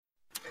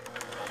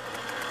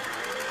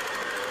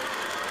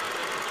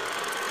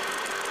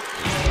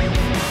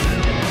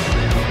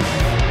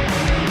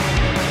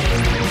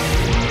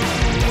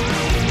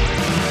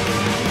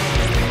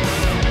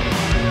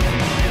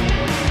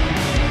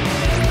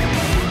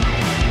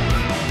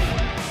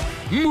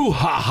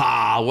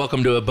Boo-ha-ha!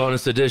 Welcome to a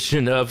bonus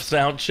edition of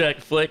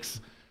Soundcheck Flicks.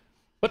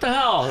 What the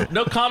hell?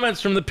 No comments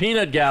from the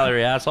peanut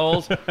gallery,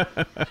 assholes.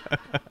 That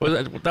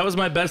was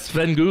my best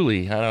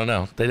Svengoolie. I don't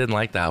know. They didn't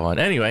like that one.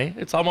 Anyway,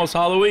 it's almost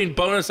Halloween.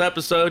 Bonus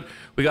episode.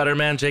 We got our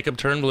man Jacob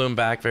Turnbloom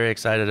back. Very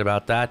excited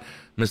about that.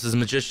 Mrs.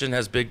 Magician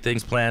has big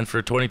things planned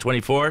for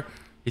 2024.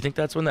 You think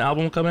that's when the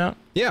album will come out?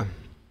 Yeah.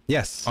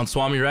 Yes. On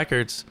Swami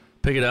Records.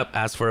 Pick it up.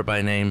 Ask for it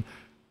by name.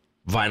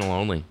 Vinyl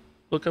only.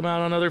 Will it come out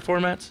on other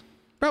formats?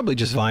 Probably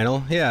just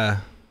vinyl. Yeah.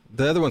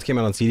 The other ones came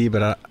out on CD,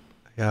 but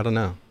I don't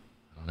know.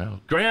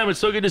 Graham, it's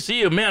so good to see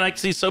you. Man, I can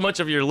see so much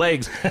of your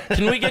legs.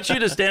 Can we get you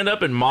to stand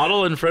up and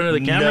model in front of the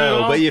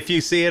camera? No, but if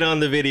you see it on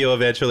the video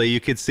eventually,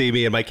 you could see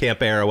me in my Camp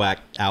Arawak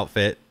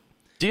outfit.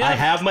 I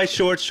have my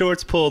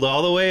shorts pulled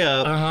all the way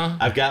up.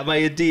 I've got my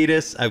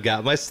Adidas. I've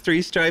got my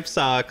 3-stripe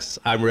socks.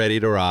 I'm ready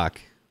to rock.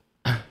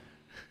 I'm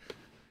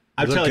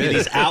telling you,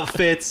 these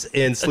outfits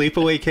in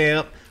Sleepaway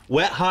Camp,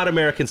 Wet Hot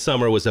American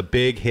Summer was a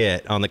big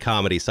hit on the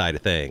comedy side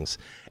of things.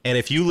 And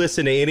if you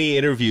listen to any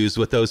interviews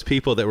with those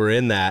people that were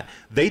in that,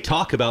 they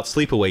talk about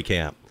Sleepaway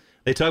Camp.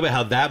 They talk about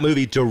how that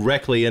movie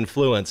directly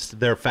influenced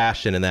their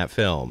fashion in that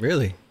film.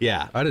 Really?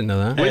 Yeah. I didn't know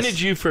that. When did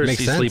you first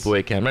see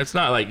Sleepaway Camp? It's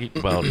not like,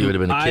 well, you would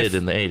have been a kid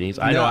in the 80s.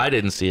 I know I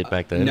didn't see it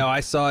back then. No, I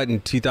saw it in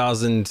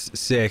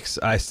 2006.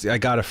 I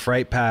got a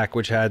Fright Pack,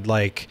 which had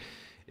like,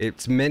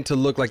 it's meant to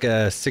look like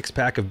a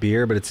 6-pack of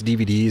beer, but it's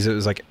DVDs. It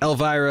was like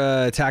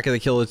Elvira, Attack of the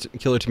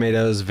Killer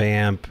Tomatoes,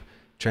 Vamp,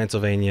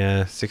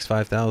 Transylvania,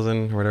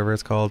 65000 or whatever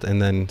it's called,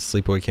 and then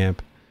Sleepaway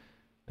Camp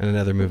and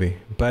another movie.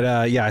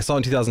 But yeah, I saw it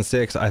in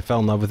 2006. I fell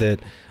in love with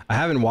it. I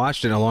haven't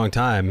watched it in a long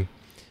time,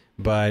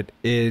 but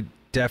it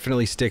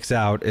definitely sticks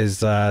out as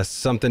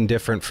something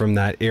different from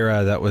that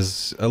era. That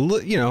was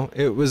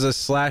it was a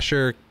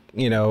slasher,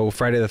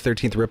 Friday the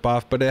 13th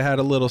ripoff, but it had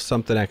a little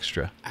something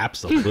extra.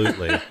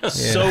 Absolutely.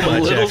 So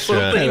much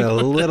extra. A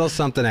little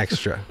something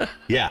extra.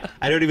 Yeah,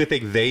 I don't even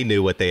think they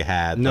knew what they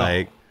had.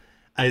 No.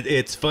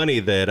 It's funny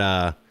that,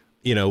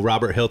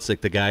 Robert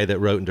Hiltzik, the guy that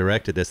wrote and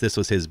directed this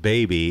was his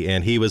baby,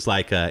 and he was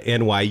like a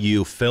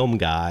NYU film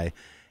guy.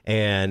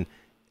 And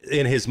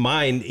in his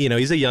mind,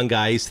 he's a young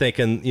guy. He's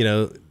thinking,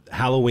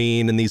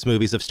 Halloween and these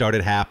movies have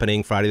started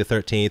happening, Friday the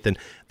 13th, and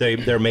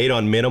they're made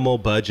on minimal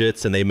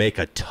budgets, and they make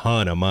a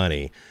ton of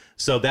money.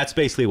 So that's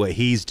basically what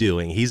he's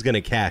doing. He's going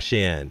to cash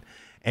in.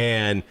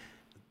 And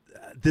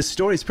this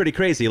story's pretty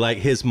crazy. Like,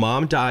 his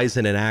mom dies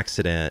in an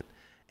accident,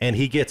 and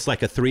he gets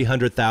like a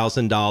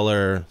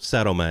 $300,000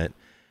 settlement,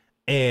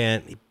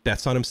 and he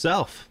bets on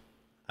himself.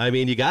 I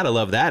mean, you got to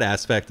love that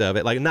aspect of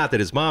it. Like, not that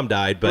his mom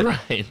died, but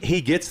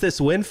he gets this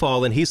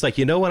windfall, and he's like,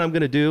 you know what I'm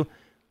going to do?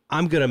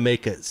 I'm going to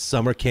make a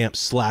summer camp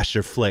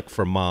slasher flick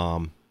for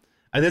Mom.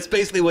 And that's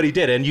basically what he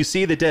did. And you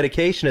see the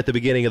dedication at the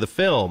beginning of the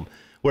film,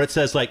 where it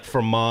says, like,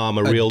 for Mom,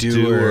 a real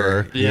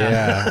doer.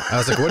 Yeah. I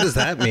was like, what does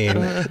that mean?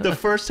 The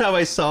first time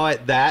I saw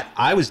it,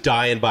 I was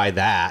dying by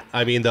that.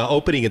 I mean, the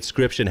opening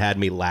inscription had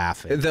me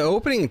laughing. The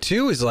opening,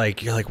 too, is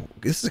like, you're like,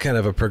 this is kind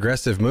of a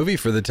progressive movie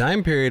for the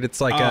time period.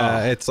 It's like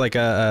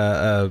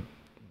a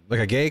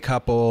gay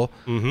couple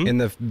in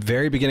the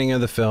very beginning of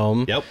the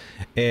film. Yep.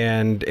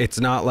 And it's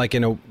not like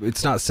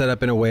it's not set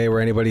up in a way where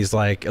anybody's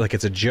like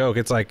it's a joke.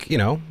 It's like,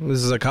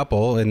 this is a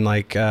couple, and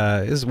like,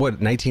 this is what,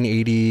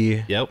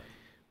 1980? Yep.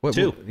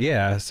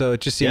 Yeah, so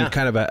it just seemed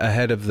kind of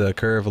ahead of the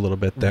curve a little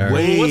bit there.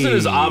 It wasn't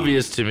as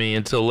obvious to me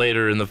until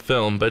later in the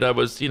film, but I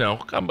was,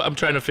 I'm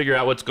trying to figure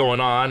out what's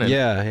going on. And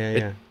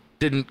it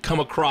didn't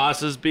come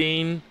across as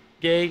being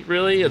gay,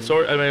 really. It's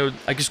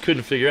I just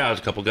couldn't figure out.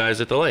 A couple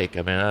guys at the lake.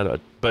 I mean,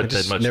 but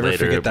then much never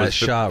later, forget that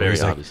shot where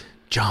he's obvious.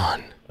 Like,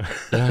 John.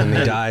 And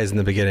he dies in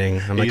the beginning.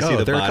 I'm like, you see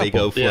the body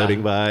go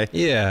floating by.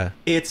 Yeah.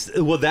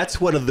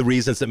 That's one of the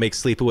reasons that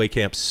makes Sleepaway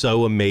Camp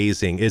so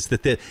amazing, is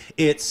that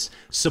it's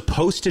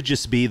supposed to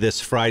just be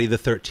this Friday the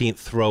 13th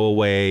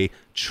throwaway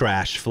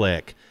trash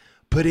flick.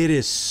 But it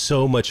is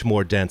so much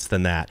more dense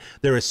than that.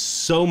 There is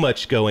so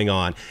much going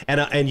on.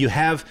 And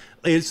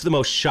it's the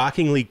most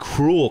shockingly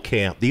cruel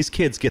camp. These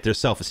kids get their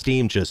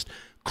self-esteem just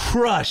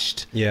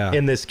crushed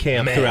in this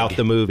camp throughout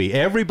the movie.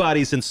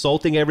 Everybody's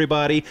insulting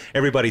everybody.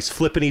 Everybody's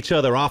flipping each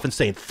other off and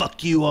saying,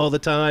 fuck you all the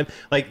time.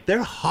 Like,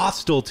 they're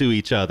hostile to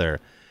each other.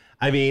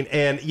 I mean,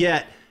 and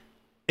yet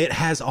it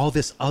has all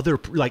this other,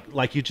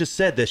 like you just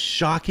said, this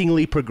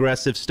shockingly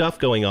progressive stuff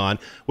going on,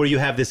 where you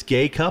have this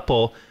gay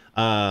couple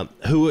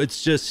who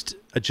it's just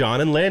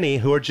John and Lenny,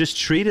 who are just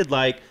treated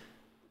like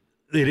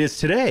it is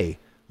today.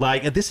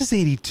 Like, this is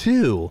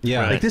 82.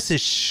 Yeah. Like, this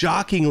is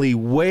shockingly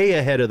way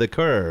ahead of the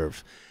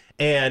curve.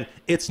 And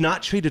it's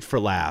not treated for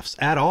laughs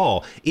at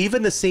all.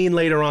 Even the scene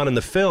later on in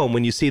the film,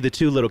 when you see the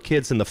two little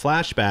kids in the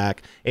flashback,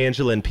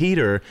 Angela and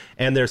Peter,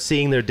 and they're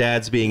seeing their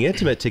dads being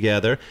intimate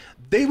together,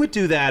 they would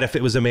do that if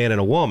it was a man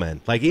and a woman.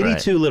 Like, any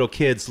two little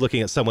kids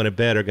looking at someone in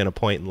bed are going to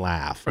point and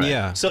laugh. Right?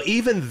 Yeah. So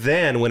even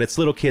then, when it's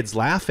little kids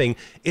laughing,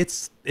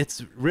 it's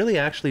really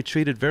actually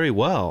treated very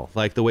well,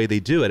 like the way they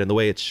do it and the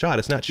way it's shot.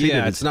 It's not treated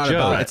as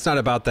it's not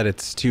about that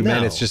it's two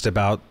men. It's just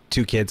about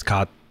two kids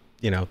caught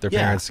their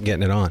parents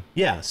getting it on.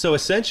 Yeah. So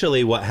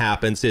essentially what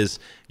happens is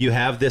you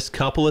have this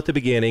couple at the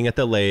beginning at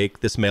the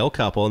lake, this male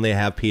couple, and they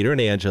have Peter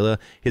and Angela,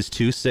 his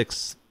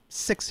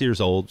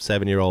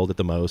 7-year-old at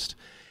the most,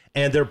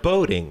 and they're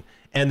boating.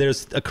 And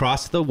there's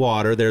across the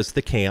water, there's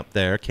the camp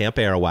there, Camp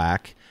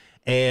Arawak.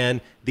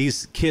 And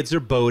these kids are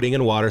boating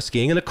and water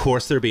skiing. And of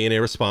course they're being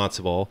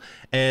irresponsible.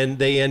 And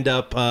they end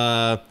up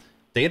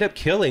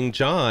killing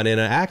John in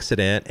an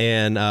accident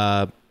and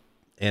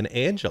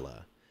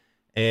Angela.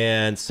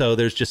 And so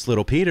there's just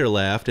little Peter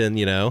left. And,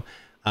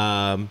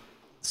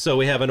 so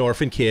we have an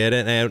orphan kid,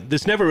 and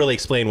there's never really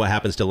explained what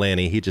happens to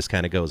Lanny. He just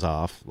kind of goes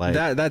off. Like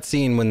that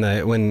scene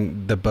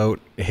when the boat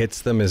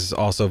hits them is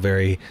also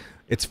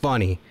it's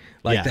funny.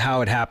 Like how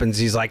it happens.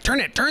 He's like,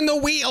 turn the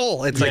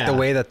wheel. It's like the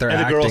way that they're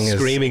acting. And the girl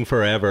screaming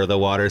forever, the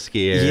water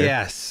skier.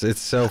 Yes, it's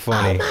so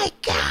funny. Oh my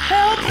God,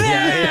 help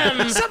them.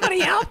 Yeah.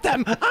 Somebody help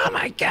them. Oh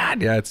my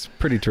God. Yeah, it's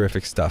pretty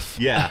terrific stuff.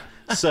 Yeah.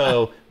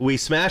 So we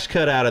smash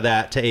cut out of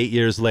that to 8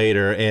 years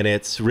later, and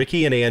it's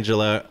Ricky and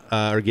Angela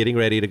are getting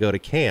ready to go to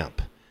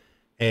camp.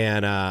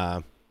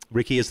 And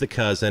Ricky is the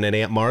cousin, and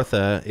Aunt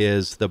Martha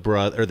is the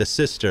brother or the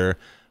sister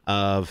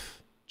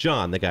of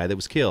John, the guy that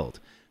was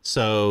killed.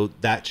 So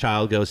that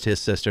child goes to his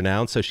sister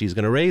now, and so she's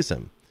going to raise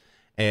him.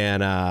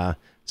 And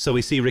so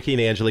we see Ricky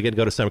and Angela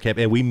go to summer camp,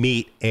 and we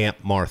meet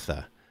Aunt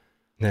Martha.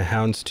 The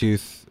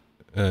houndstooth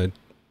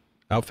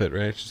outfit,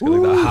 right? She's got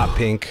like the hot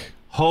pink.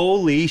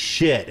 Holy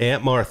shit,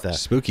 Aunt Martha.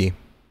 Spooky.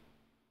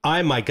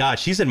 Oh my God,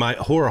 she's in my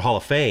Horror Hall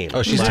of Fame.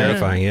 Oh, she's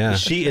terrifying, yeah.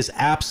 She is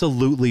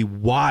absolutely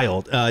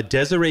wild.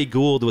 Desiree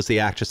Gould was the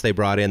actress they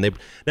brought in.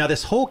 Now,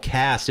 this whole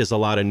cast is a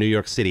lot of New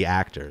York City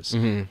actors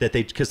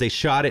because they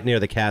shot it near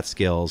the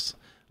Catskills.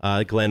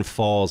 Glen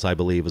Falls, I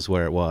believe, is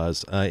where it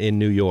was in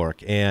New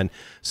York. And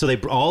so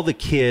all the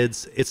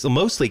kids, it's a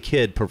mostly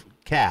kid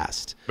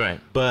cast. Right.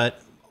 But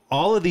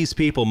all of these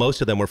people,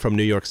 most of them were from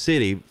New York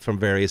City, from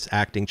various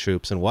acting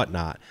troupes and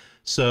whatnot.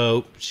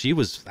 So she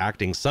was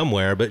acting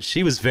somewhere, but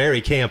she was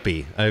very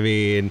campy. I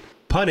mean,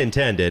 pun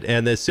intended.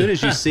 And as soon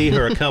as you see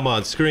her come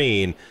on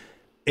screen,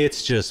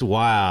 it's just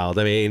wild.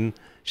 I mean,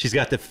 she's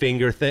got the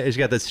finger thing. She's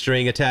got the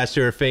string attached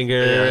to her finger,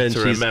 and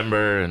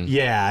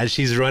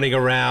she's running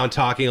around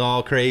talking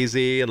all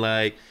crazy, and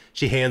like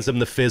she hands him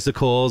the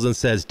physicals and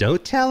says,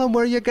 "Don't tell him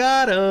where you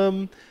got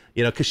him,"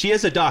 because she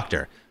is a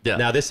doctor. Yeah.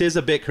 Now this is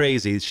a bit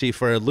crazy.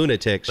 For a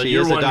lunatic, but she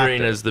you're is a doctor.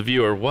 wondering as the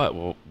viewer, why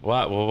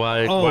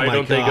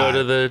don't they go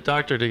to the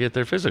doctor to get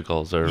their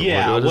physicals? Or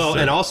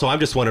and also I'm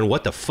just wondering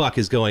what the fuck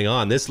is going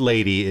on. This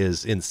lady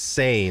is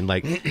insane.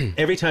 Like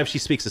every time she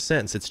speaks a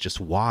sentence, it's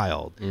just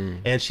wild.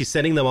 And she's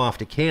sending them off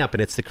to camp,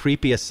 and it's the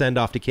creepiest send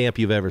off to camp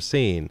you've ever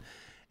seen.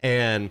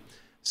 And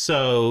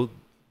so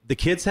the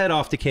kids head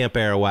off to Camp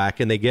Arawak,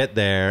 and they get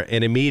there,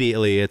 and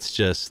immediately it's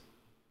just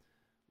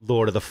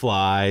Lord of the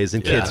Flies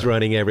and kids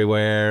running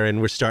everywhere,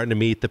 and we're starting to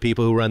meet the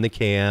people who run the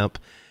camp,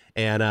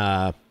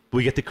 and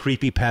we get the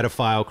creepy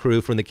pedophile crew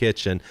from the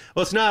kitchen.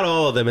 Well, it's not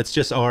all of them; it's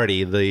just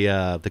Artie,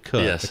 the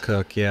cook. Yes. The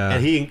cook, yeah.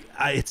 And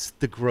it's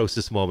the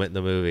grossest moment in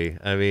the movie.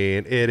 I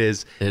mean,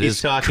 he's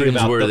talking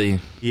cringeworthy.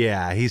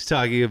 He's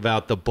talking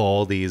about the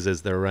baldies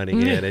as they're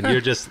running in, and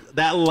you're just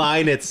that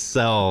line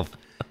itself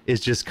is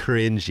just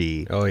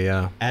cringy. Oh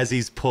yeah. As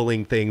he's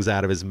pulling things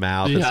out of his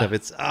mouth and stuff.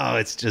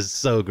 It's just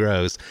so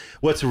gross.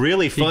 What's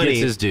really funny, he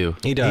gets his due.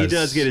 He does. He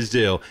does get his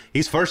due.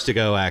 He's first to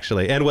go,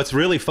 actually. And what's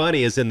really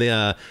funny is in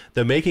the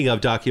making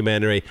of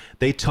documentary,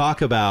 they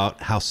talk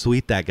about how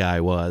sweet that guy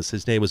was.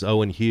 His name was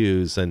Owen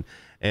Hughes, and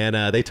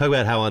they talk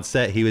about how on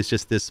set he was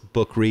just this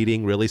book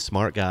reading, really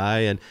smart guy,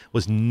 and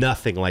was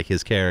nothing like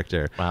his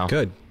character. Wow.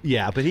 Good.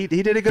 Yeah, but he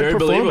did a good Very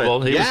performance.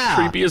 believable. He was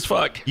creepy as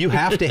fuck. You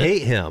have to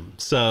hate him.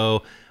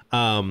 So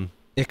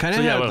it kind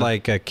of had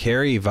like a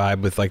Carrie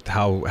vibe with like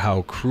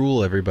how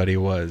cruel everybody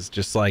was,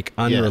 just like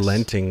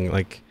unrelenting.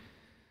 Like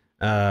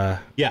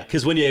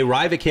because when you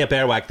arrive at Camp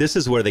Arawak, this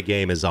is where the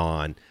game is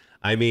on.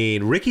 I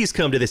mean, Ricky's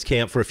come to this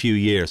camp for a few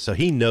years, so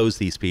he knows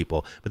these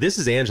people, but this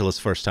is Angela's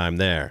first time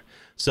there.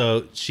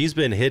 So she's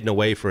been hidden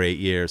away for 8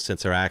 years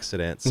since her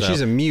accident. So. And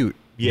she's a mute.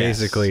 Yes.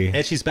 Basically.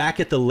 And she's back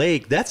at the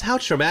lake. That's how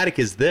traumatic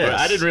is this?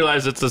 I didn't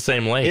realize it's the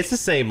same lake. It's the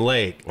same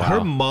lake. Wow.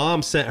 Her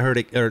mom sent her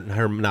to,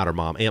 not her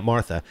mom, Aunt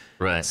Martha,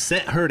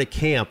 sent her to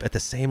camp at the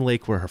same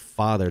lake where her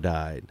father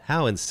died.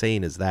 How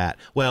insane is that?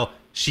 Well,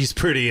 she's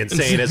pretty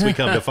insane as we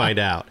come to find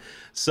out.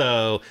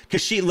 So,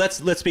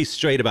 because let's be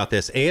straight about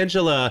this.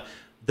 Angela,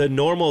 the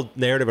normal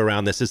narrative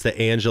around this is that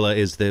Angela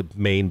is the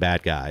main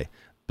bad guy.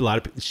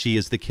 She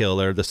is the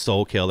killer, the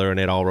soul killer, and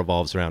it all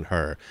revolves around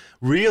her.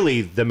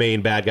 Really, the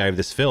main bad guy of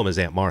this film is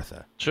Aunt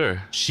Martha.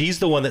 Sure. She's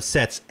the one that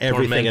sets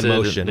everything in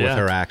motion with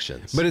her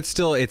actions. But it's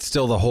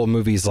still the whole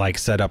movie's like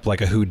set up like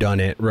a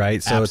whodunit,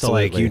 right? So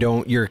Absolutely. It's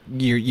like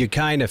you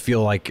kind of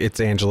feel like it's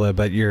Angela,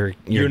 but you're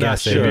not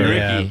guessing. sure.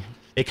 Ricky.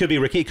 It could be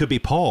Ricky, it could be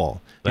Paul.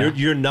 Yeah.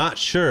 You're not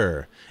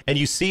sure. And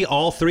you see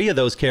all three of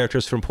those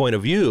characters from point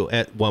of view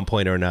at one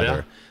point or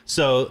another. Yeah.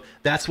 So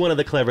that's one of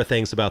the clever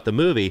things about the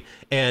movie.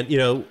 And,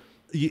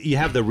 you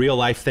have the real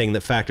life thing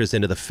that factors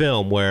into the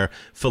film where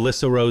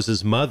Felissa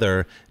Rose's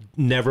mother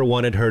never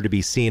wanted her to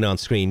be seen on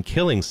screen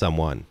killing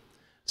someone.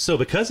 So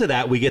because of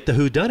that, we get the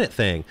whodunit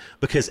thing,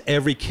 because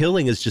every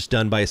killing is just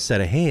done by a set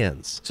of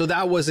hands. So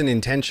that wasn't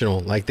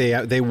intentional. Like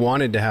they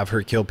wanted to have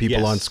her kill people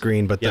Yes. on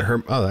screen, but Yeah.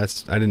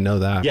 I didn't know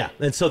that. Yeah,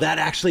 and so that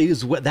actually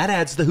is what that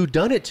adds the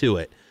whodunit to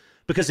it.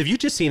 Because if you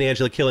just seen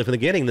Angela killing from the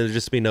beginning, then there'd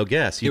just be no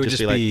guess. It would just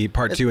be like,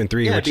 part 2 and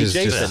 3, yeah, which it'd be is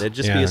Jason. just It'd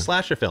just be a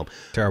slasher film.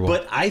 Terrible.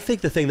 But I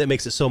think the thing that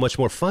makes it so much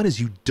more fun is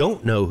you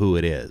don't know who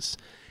it is.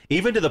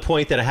 Even to the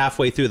point that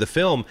halfway through the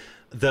film,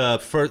 the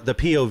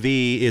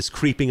POV is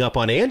creeping up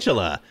on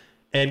Angela,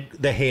 and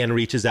the hand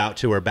reaches out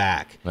to her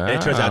back, and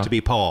it turns out to be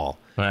Paul.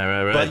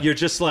 Right. But you're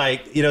just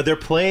like, they're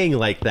playing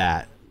like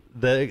that.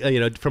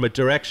 From a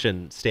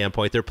direction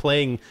standpoint, they're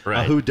playing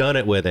a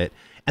whodunit with it,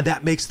 and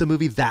that makes the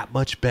movie that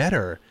much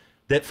better.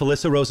 That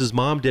Felissa Rose's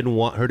mom didn't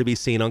want her to be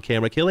seen on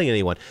camera killing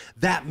anyone.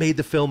 That made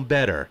the film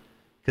better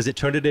because it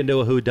turned it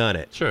into a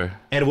whodunit. Sure.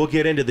 And we'll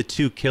get into the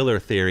two killer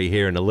theory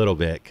here in a little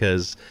bit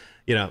because,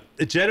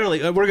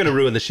 generally we're going to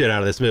ruin the shit out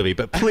of this movie.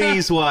 But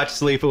please watch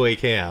Sleepaway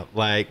Camp.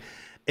 Like,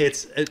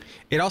 it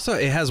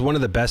has one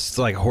of the best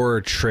like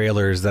horror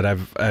trailers that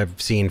I've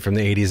seen from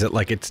the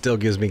 80s. It still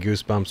gives me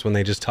goosebumps when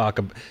they just talk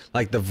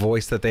like the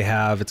voice that they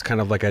have. It's kind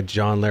of like a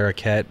John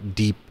Larroquette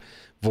deep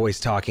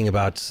voice talking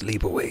about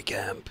Sleepaway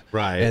Camp,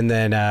 right? And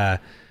then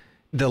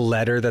the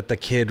letter that the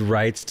kid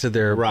writes to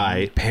their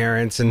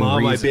parents and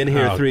Mom, I've been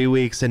here 3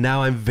 weeks and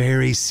now I'm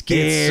very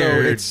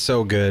scared. It's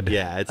so good.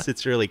 Yeah,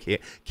 it's really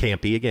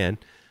campy again,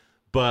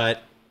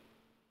 but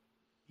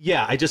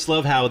yeah, I just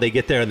love how they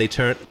get there and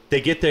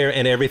they get there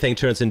and everything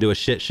turns into a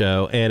shit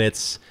show, and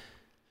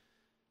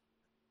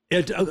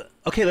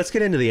okay. Let's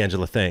get into the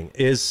Angela thing.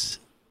 Is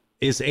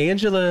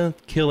Angela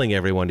killing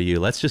everyone to you?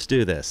 Let's just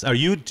do this.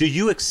 Do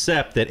you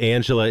accept that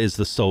Angela is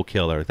the soul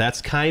killer?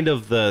 That's kind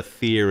of the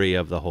theory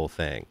of the whole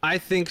thing. I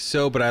think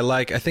so, but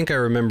I think I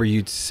remember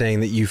you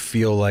saying that you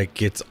feel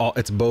like it's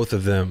both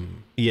of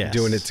them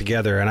doing it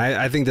together, and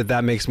I think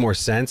that makes more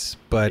sense.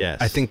 But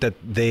I think that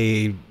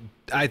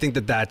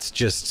that's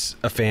just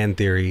a fan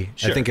theory.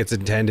 Sure. I think it's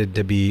intended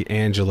to be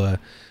Angela,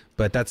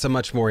 but that's a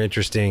much more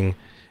interesting,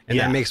 and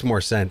that makes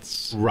more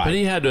sense. Right. But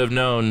he had to have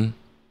known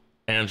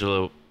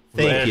Angela.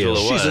 Thank you.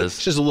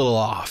 She's a little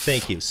off.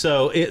 Thank you.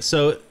 So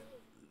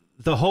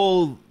the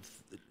whole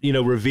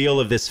reveal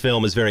of this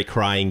film is very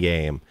Crying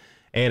Game,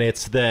 and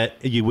it's that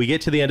we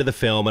get to the end of the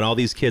film and all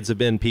these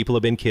people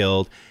have been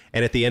killed,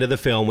 and at the end of the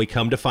film we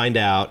come to find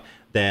out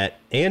that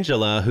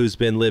Angela, who's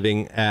been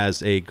living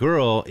as a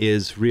girl,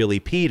 is really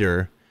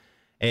Peter,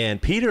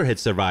 and Peter had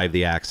survived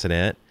the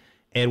accident,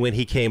 and when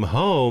he came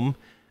home,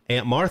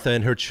 Aunt Martha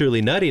in her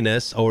truly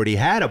nuttiness already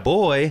had a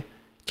boy.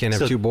 Can't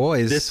have two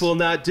boys. This will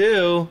not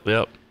do.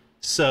 Yep.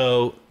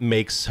 So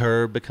makes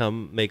him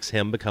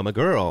become a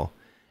girl,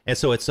 and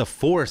so it's a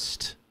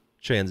forced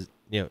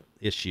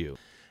issue.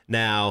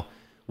 Now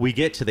we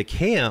get to the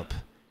camp,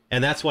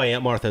 and that's why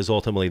Aunt Martha is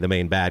ultimately the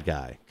main bad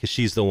guy, because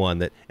she's the one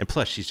that, and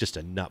plus she's just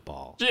a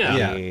nutball.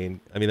 Yeah. I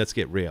mean, let's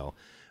get real.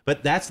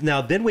 But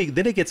then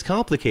it gets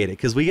complicated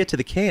because we get to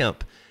the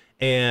camp,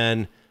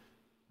 and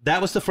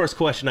that was the first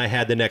question I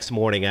had the next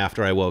morning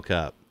after I woke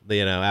up.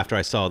 After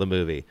I saw the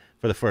movie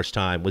for the first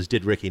time, was,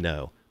 did Ricky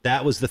know?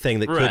 That was the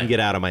thing that couldn't get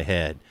out of my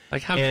head.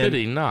 Like, how could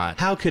he not?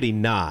 How could he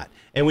not?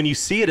 And when you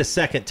see it a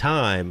second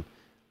time,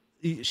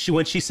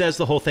 when she says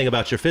the whole thing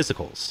about your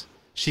physicals,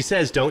 she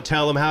says, don't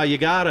tell him how you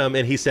got him.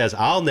 And he says,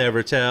 I'll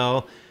never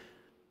tell.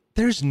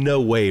 There's no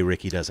way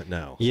Ricky doesn't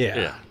know.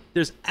 Yeah.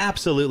 There's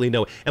absolutely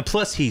no way. And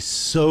plus, he's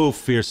so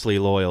fiercely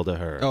loyal to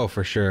her. Oh,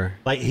 for sure.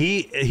 Like,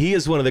 he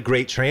is one of the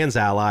great trans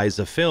allies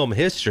of film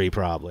history,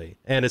 probably.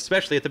 And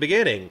especially at the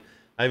beginning.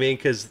 I mean,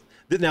 because...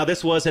 Now,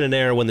 this wasn't an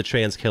era when the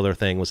trans killer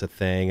thing was a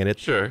thing, and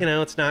it's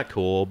it's not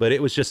cool, but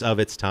it was just of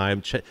its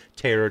time.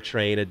 Terror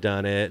Train had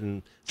done it,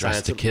 and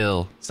Dressed to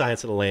Kill,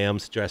 Silence of the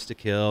Lambs, Dressed to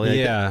Kill.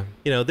 Yeah,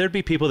 there'd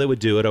be people that would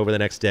do it over the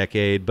next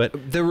decade,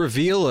 but the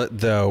reveal,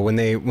 though, when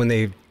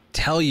they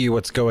tell you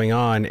what's going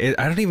on, I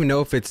don't even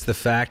know if it's the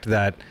fact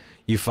that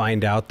you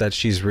find out that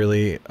she's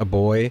really a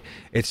boy.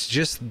 It's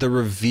just the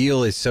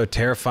reveal is so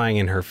terrifying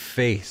in her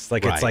face.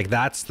 Like, it's like,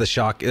 that's the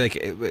shock. Like,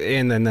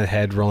 and then the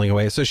head rolling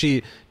away. So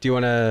do you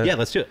want to? Yeah,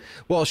 let's do it.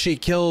 Well, she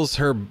kills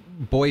her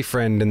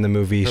boyfriend in the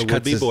movie. Her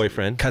would-be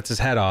boyfriend. Cuts his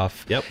head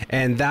off. Yep.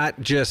 And that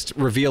just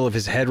reveal of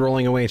his head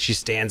rolling away, and she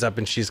stands up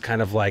and she's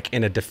kind of like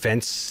in a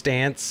defense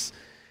stance.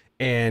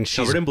 And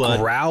she's covered in blood,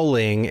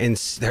 growling, and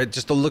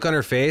just the look on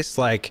her face,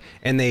 like,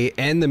 and they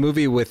end the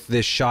movie with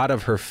this shot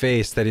of her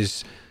face that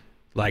is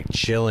like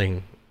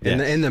chilling. Yes.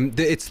 And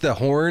it's the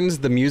horns,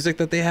 the music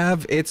that they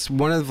have. It's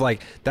one of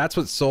that's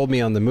what sold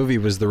me on the movie,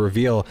 was the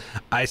reveal.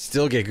 I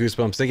still get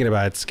goosebumps thinking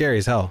about it. It's scary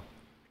as hell.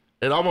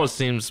 It almost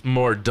seems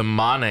more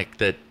demonic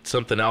that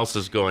something else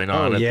is going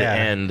on at the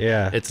end.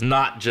 Yeah. It's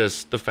not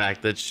just the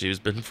fact that she's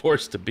been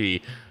forced to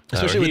be,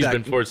 especially he's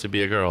been forced to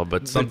be a girl,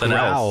 but something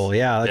else.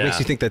 Yeah, it makes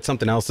you think that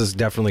something else is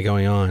definitely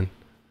going on.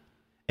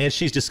 And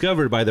she's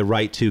discovered by the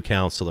right two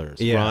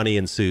counselors, Ronnie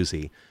and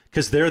Susie.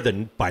 Because they're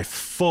by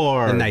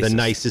far the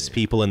nicest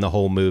people in the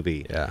whole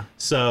movie. Yeah.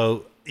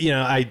 So,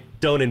 I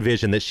don't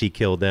envision that she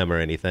killed them or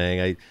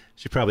anything.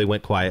 She probably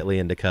went quietly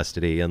into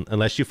custody,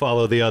 unless you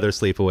follow the other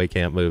Sleepaway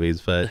Camp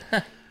movies. But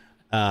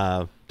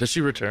does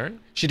she return?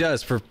 She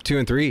does for 2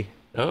 and 3.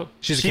 Oh,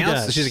 She's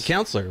a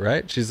counselor,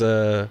 right? She's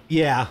a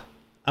yeah.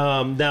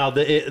 Now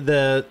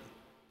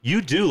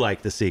you do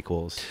like the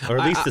sequels, or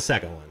at least the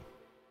second one.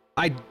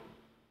 I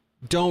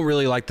don't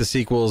really like the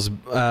sequels.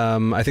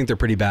 I think they're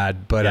pretty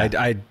bad, but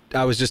Yeah.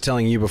 I was just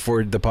telling you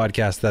before the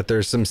podcast that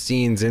there's some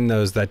scenes in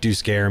those that do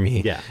scare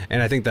me. Yeah.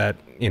 And I think that,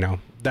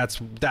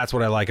 that's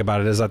what I like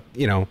about it is that,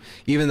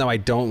 even though I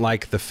don't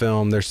like the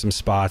film, there's some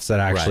spots that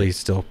actually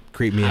still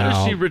creep me out. How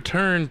does she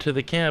return to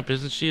the camp?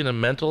 Isn't she in a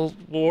mental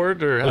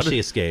ward or? She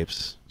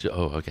escapes.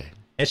 Oh, okay.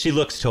 And she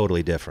looks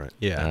totally different.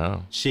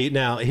 Yeah. Oh,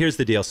 Now, here's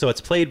the deal. So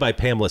it's played by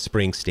Pamela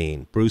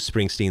Springsteen, Bruce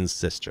Springsteen's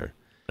sister.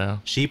 oh,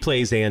 She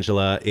plays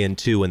Angela in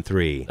 2 and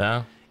 3.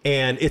 oh.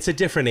 And it's a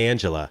different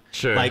Angela.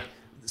 Sure.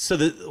 So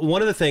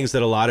one of the things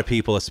that a lot of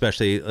people,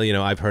 especially,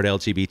 I've heard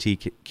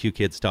LGBTQ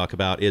kids talk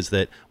about is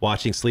that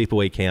watching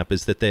Sleepaway Camp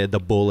is that the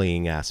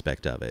bullying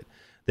aspect of it,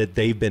 that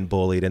they've been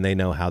bullied and they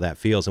know how that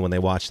feels. And when they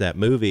watch that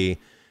movie,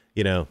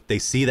 they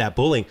see that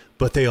bullying,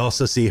 but they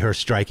also see her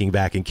striking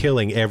back and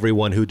killing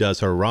everyone who does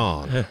her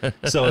wrong.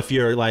 So if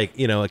you're like,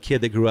 a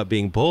kid that grew up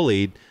being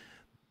bullied,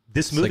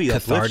 this movie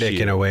like uplifts cathartic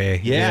you. in a way.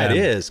 Yeah, it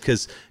is.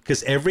 Because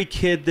every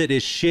kid that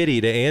is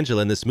shitty to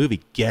Angela in this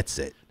movie gets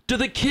it. Do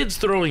the kids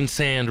throwing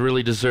sand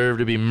really deserve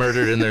to be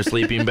murdered in their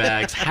sleeping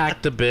bags,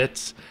 hacked to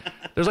bits?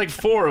 There's like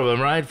 4 of them,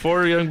 right?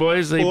 4 young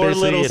boys. They 4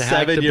 basically little get hacked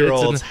to bits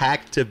 7-year-olds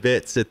hacked to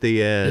bits at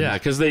the end. Yeah,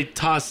 because they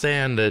toss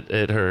sand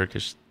at her,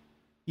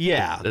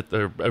 Yeah.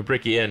 at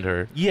Ricky and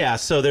her. Yeah,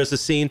 so there's a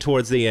scene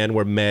towards the end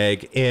where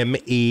Meg,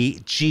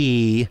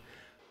 M-E-G,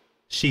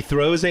 she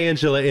throws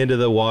Angela into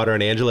the water,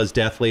 and Angela's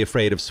deathly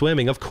afraid of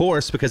swimming, of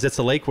course, because it's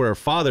a lake where her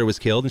father was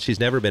killed, and she's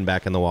never been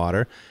back in the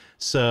water.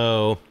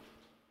 So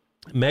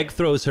Meg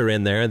throws her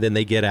in there, and then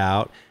they get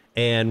out,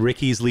 and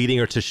Ricky's leading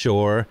her to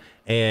shore,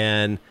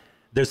 and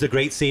there's a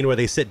great scene where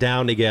they sit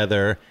down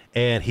together,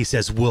 and he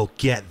says, "We'll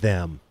get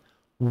them.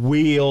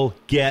 We'll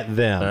get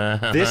them."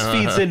 This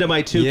feeds into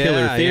my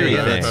two-killer theory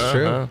thing. That's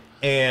true.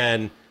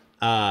 And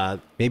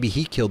Maybe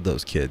he killed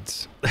those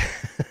kids.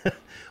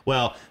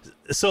 well,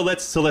 so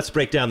let's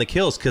break down the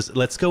kills, because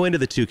let's go into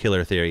the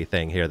two-killer theory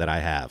thing here that I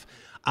have.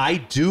 I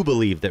do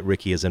believe that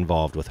Ricky is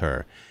involved with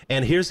her.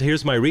 And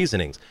here's my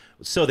reasonings.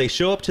 So they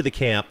show up to the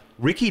camp.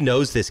 Ricky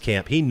knows this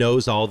camp. He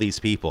knows all these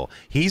people.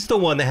 He's the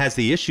one that has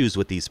the issues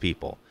with these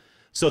people.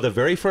 So the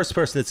very first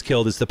person that's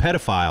killed is the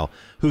pedophile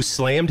who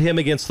slammed him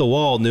against the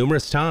wall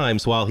numerous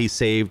times while he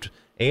saved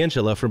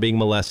Angela from being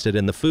molested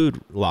in the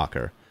food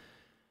locker.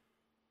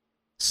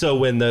 So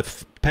when the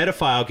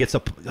pedophile gets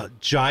a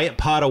giant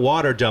pot of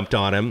water dumped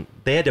on him,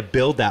 they had to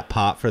build that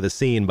pot for the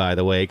scene, by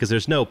the way, because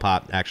there's no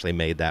pot actually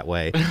made that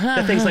way.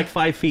 That thing's like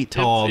 5 feet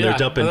tall. And they're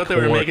dumping I thought corn.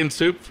 they were making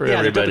soup for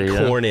everybody. They're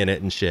dumping corn in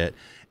it and shit.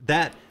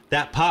 That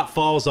pot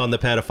falls on the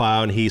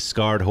pedophile, and he's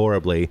scarred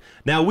horribly.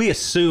 Now, we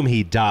assume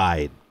he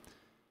died.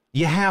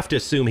 You have to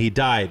assume he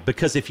died,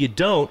 because if you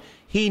don't,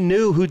 he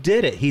knew who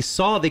did it. He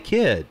saw the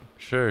kid.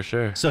 Sure.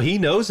 So he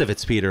knows if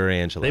it's Peter or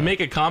Angela. They make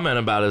a comment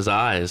about his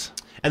eyes.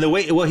 And the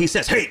way, he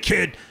says, "Hey,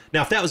 kid."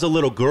 Now, if that was a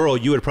little girl,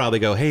 you would probably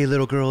go, "Hey,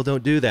 little girl,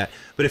 don't do that."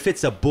 But if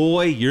it's a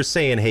boy, you're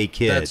saying, "Hey,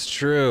 kid." That's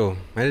true.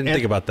 I didn't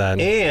think about that.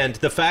 And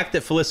the fact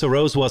that Felissa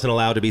Rose wasn't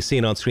allowed to be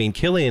seen on screen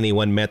killing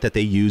anyone meant that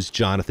they used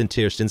Jonathan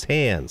Tiersten's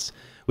hands,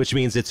 which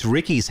means it's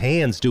Ricky's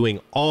hands doing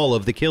all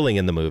of the killing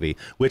in the movie,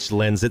 which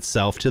lends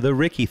itself to the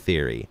Ricky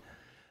theory.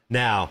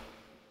 Now,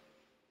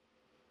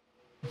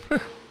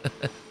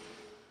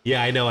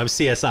 yeah, I know I'm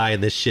CSI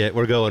in this shit.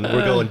 We're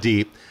going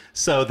deep.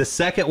 So the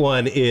second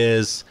one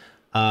is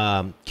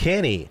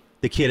Kenny,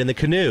 the kid in the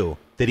canoe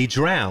that he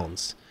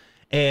drowns,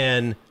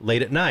 and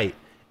late at night,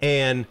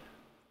 and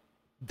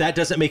that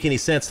doesn't make any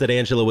sense that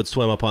Angela would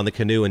swim up on the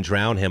canoe and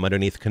drown him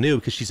underneath the canoe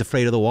because she's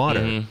afraid of the water.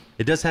 Mm-hmm.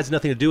 It has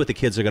nothing to do with the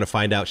kids are going to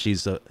find out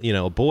she's a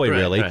boy,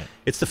 really. Right.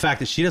 It's the fact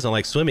that she doesn't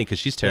like swimming because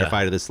she's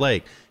terrified of this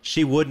lake.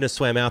 She wouldn't have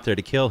swam out there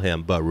to kill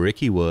him, but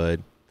Ricky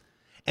would.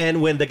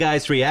 And when the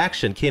guy's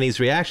reaction, Kenny's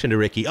reaction to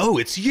Ricky, "Oh,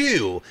 it's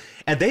you."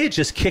 And they had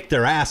just kicked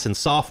their ass in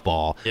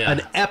softball. Yeah.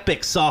 An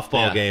epic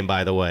softball game,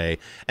 by the way.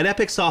 An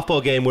epic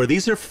softball game where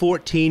these are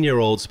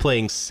 14-year-olds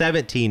playing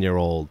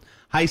 17-year-old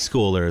high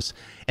schoolers.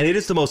 And it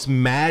is the most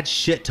mad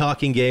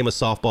shit-talking game of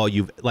softball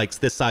you've, like,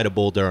 this side of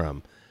Bull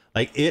Durham.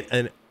 Like, it,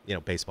 and,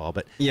 baseball,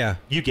 but yeah,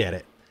 you get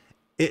it.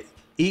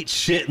 Eat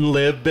shit and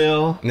live,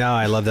 Bill. No,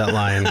 I love that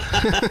line.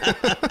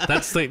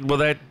 That's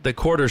the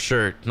quarter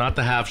shirt, not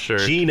the half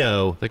shirt.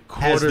 Gino the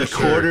quarter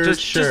shirt.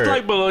 Just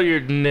like below your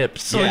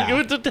nips. Yeah. Like,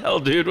 what to tell,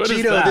 dude? What Gino,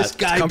 is that? this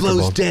guy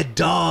blows dead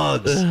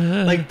dogs.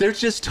 Like, they're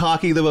just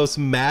talking the most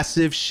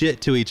massive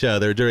shit to each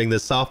other during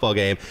this softball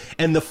game.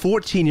 And the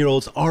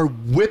 14-year-olds are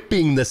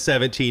whipping the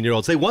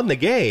 17-year-olds. They won the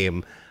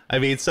game. I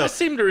mean, so I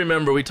seem to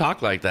remember we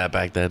talked like that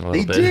back then a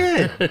little they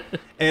bit. did.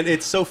 And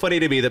it's so funny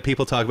to me that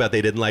people talk about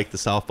they didn't like the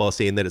softball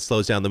scene, that it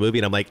slows down the movie.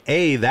 And I'm like,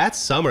 A, that's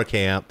summer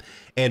camp.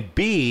 And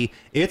B,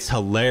 it's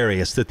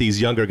hilarious that these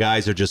younger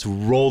guys are just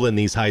rolling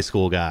these high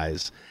school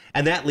guys.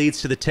 And that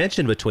leads to the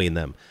tension between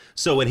them.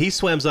 So when he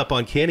swims up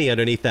on Kenny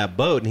underneath that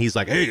boat and he's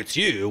like, hey, it's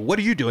you. What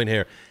are you doing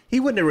here? He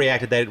wouldn't have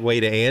reacted that way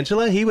to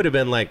Angela. He would have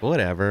been like,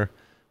 whatever.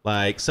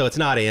 Like, so it's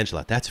not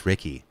Angela. That's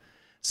Ricky.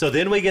 So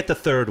then we get the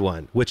third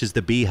one, which is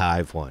the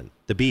beehive one,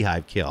 the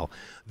beehive kill.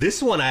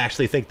 This one I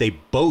actually think they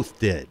both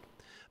did,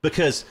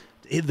 because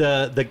he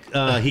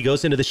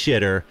goes into the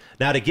shitter.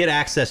 Now, to get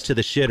access to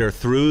the shitter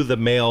through the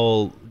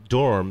male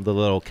dorm, the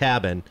little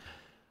cabin,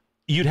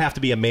 you'd have to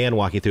be a man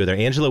walking through there.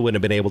 Angela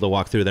wouldn't have been able to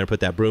walk through there and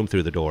put that broom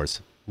through the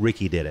doors.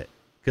 Ricky did it,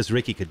 because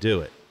Ricky could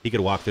do it. He could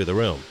walk through the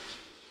room.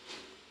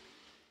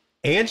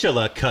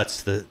 Angela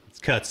cuts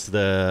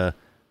the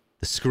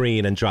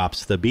screen and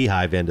drops the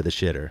beehive into the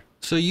shitter.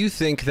 So you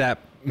think that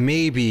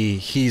maybe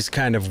he's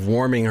kind of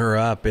warming her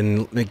up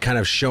and kind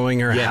of showing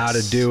her how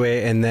to do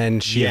it, and then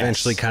she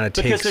eventually kind of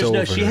takes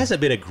over. She hasn't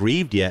been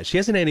aggrieved yet. She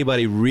hasn't had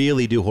anybody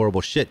really do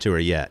horrible shit to her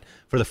yet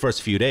for the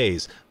first few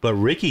days. But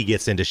Ricky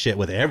gets into shit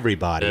with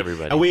everybody.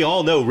 And we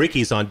all know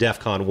Ricky's on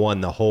DEFCON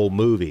 1 the whole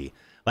movie.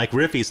 Like,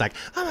 Riffy's like,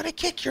 I'm going to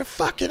kick your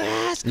fucking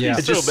ass. Yeah.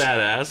 He's so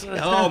badass.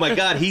 Oh, my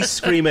God. He's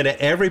screaming at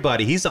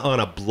everybody. He's on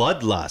a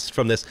bloodlust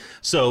from this.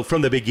 So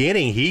from the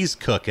beginning, he's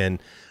cooking.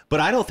 But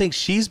I don't think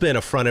she's been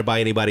affronted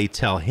by anybody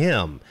tell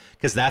him,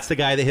 because that's the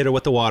guy that hit her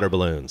with the water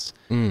balloons.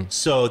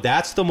 So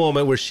that's the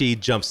moment where she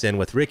jumps in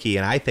with Ricky,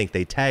 and I think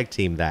they tag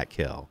team that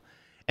kill.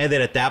 And then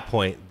at that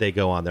point, they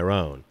go on their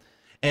own.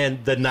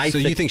 And the knife. So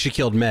you think she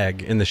killed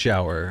Meg in the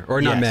shower,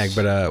 or not Meg,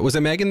 but was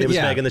it Meg in the? It was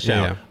Meg in the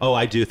shower. Yeah. Oh,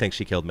 I do think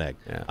she killed Meg.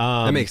 Yeah.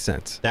 That makes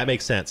sense. That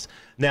makes sense.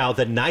 Now,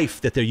 the knife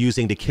that they're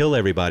using to kill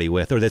everybody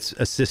with, or that's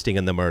assisting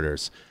in the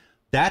murders,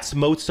 that's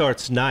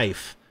Mozart's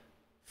knife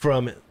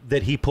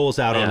that he pulls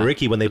out on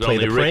Ricky when they play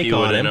the prank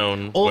on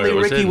him. Only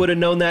Ricky would have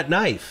known that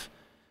knife.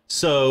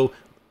 So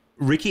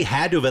Ricky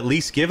had to have at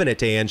least given it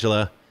to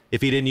Angela.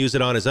 If he didn't use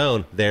it on his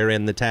own, they're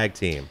in the tag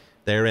team.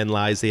 Therein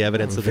lies the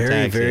evidence of the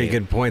tag team. Very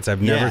good points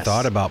I've never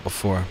thought about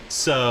before.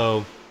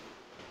 So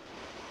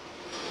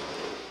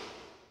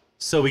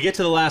we get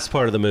to the last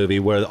part of the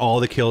movie where all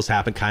the kills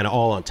happen kind of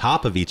all on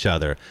top of each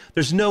other.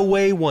 There's no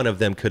way one of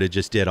them could have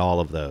just did all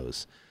of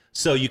those.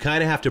 So you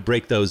kind of have to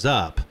break those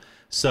up.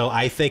 So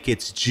I think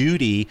it's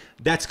Judy.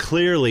 That's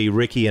clearly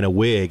Ricky in a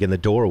wig in the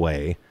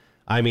doorway.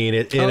 I mean,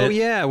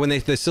 when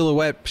the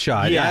silhouette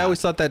shot. Yeah, I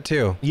always thought that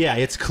too. Yeah,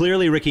 it's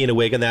clearly Ricky in a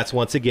wig, and that's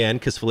once again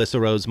because Felissa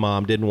Rose's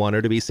mom didn't want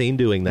her to be seen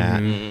doing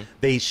that.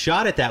 They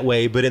shot it that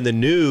way, but in the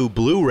new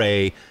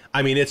Blu-ray,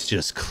 I mean, it's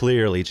just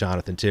clearly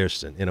Jonathan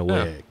Tiersten in a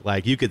wig.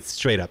 Like, you could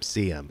straight up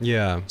see him.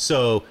 Yeah.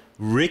 So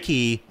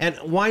Ricky, and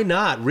why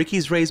not?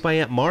 Ricky's raised by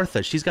Aunt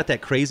Martha. She's got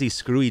that crazy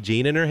screwy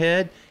gene in her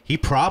head. He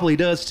probably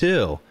does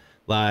too.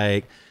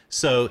 Like,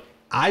 so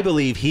I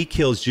believe he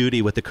kills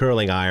Judy with the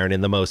curling iron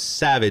in the most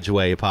savage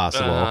way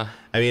possible.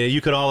 I mean,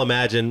 you could all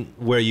imagine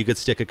where you could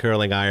stick a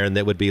curling iron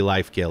that would be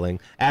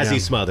life-killing, as he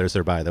smothers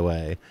her, by the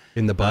way.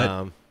 In the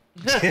butt?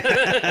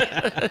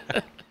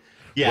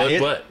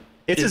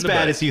 It's as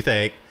bad as you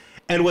think.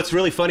 And what's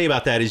really funny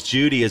about that is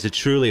Judy is a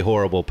truly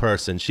horrible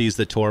person. She's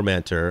the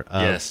tormentor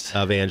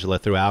of Angela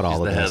throughout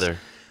all of this. Heather.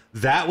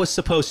 That was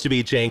supposed to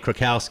be Jane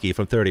Krakowski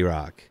from 30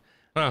 Rock.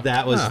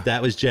 That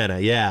was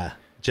Jenna,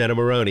 Jenna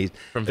Maroney.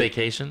 From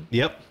Vacation?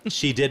 Yep.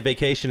 She did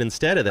Vacation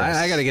instead of this.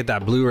 I got to get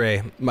that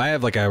Blu-ray. I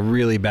have like a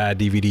really bad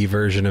DVD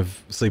version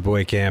of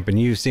Sleepaway Camp, and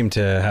you seem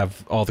to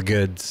have all the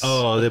goods.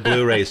 Oh, the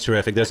Blu-ray is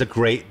terrific. There's a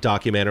great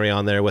documentary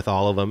on there with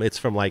all of them. It's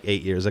from like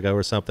 8 years ago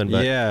or something.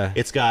 But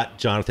it's got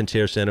Jonathan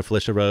Tiersten and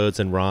Felissa Rhodes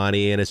and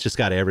Ronnie, and it's just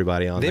got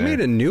everybody on there. They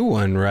made a new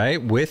one,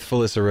 right? With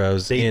Felissa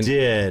Rose. They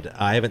did.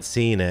 I haven't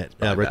seen it.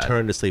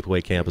 Return to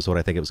Sleepaway Camp is what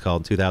I think it was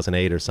called in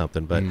 2008 or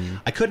something. But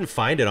I couldn't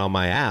find it on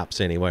my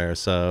apps anywhere,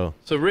 So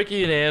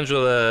Ricky and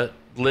Angela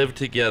lived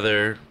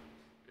together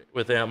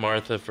with Aunt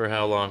Martha for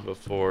how long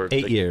before?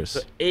 8 years.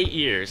 8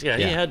 years. Yeah,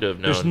 he had to have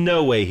known. There's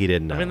no way he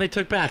didn't know. I mean, they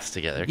took baths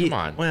together. Come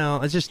on. Well,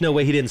 there's just no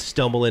way he didn't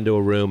stumble into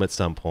a room at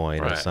some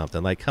point or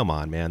something. Like, come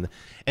on, man.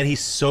 And he's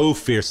so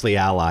fiercely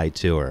allied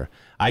to her.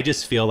 I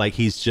just feel like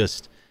he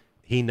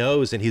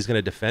knows and he's going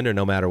to defend her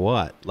no matter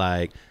what.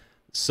 Like,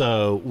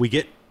 so we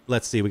got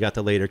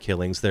the later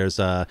killings. There's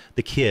the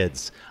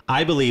kids.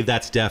 I believe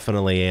that's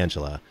definitely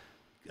Angela.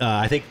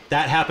 I think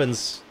that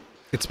happens.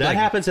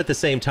 Happens at the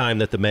same time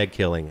that the Meg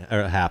killing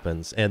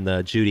happens and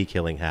the Judy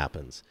killing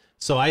happens.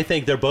 So I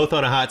think they're both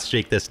on a hot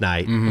streak this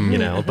night. You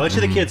know, a bunch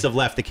of the kids have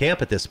left the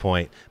camp at this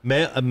point.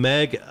 Mel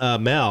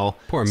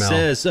Poor Mel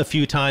says a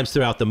few times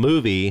throughout the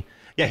movie.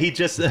 Yeah, he had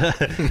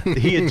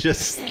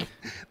just.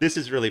 This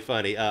is really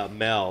funny.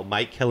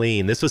 Mike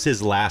Killeen. This was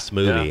his last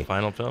movie,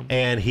 final film,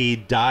 and he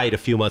died a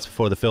few months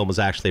before the film was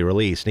actually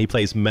released. And he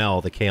plays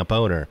Mel, the camp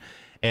owner,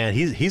 and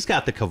he's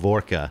got the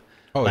Kavorka.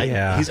 Oh,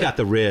 he's got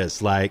the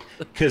Riz,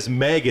 because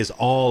Meg is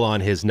all on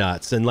his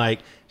nuts, and like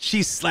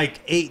she's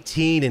like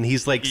 18 and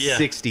he's like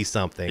 60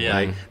 something. Yeah.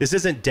 Like, this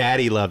isn't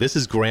daddy love. This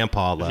is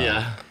grandpa love.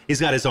 Yeah. He's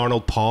got his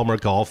Arnold Palmer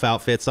golf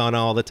outfits on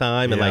all the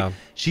time. And like,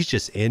 she's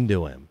just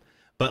into him.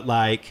 But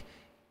like,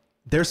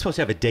 they're supposed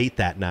to have a date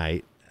that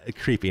night.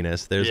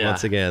 Creepiness. There's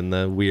once again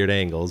the weird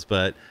angles,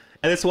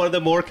 and it's one of the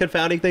more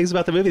confounding things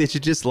about the movie that you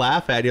just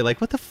laugh at. You're like,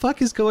 what the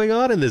fuck is going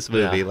on in this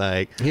movie?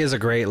 Like, he has a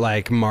great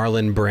like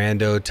Marlon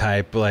Brando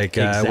type, like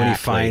when he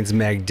finds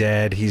Meg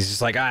dead, he's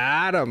just like, I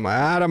had him,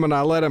 and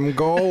I let him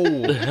go.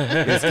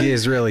 He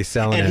is really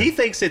selling it. And he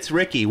thinks it's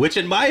Ricky, which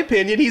in my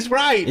opinion, he's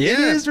right. Yeah. It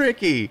is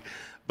Ricky.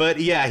 But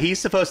yeah, he's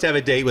supposed to have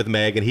a date with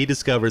Meg, and he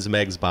discovers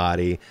Meg's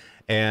body,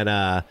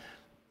 and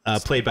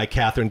played by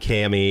Catherine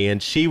Cammey,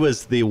 and she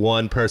was the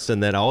one person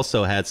that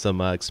also had some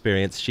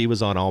experience. She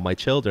was on All My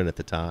Children at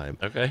the time.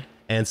 Okay.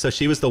 And so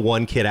she was the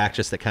one kid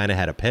actress that kind of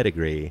had a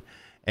pedigree.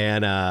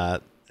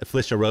 And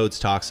Felicia Rhodes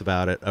talks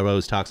about it.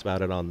 Rose talks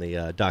about it on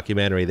the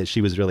documentary, that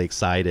she was really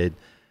excited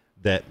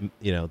that,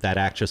 you know, that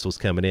actress was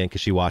coming in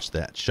because she watched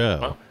that show.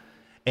 Wow.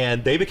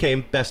 And they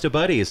became best of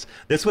buddies.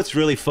 That's what's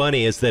really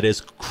funny, is that as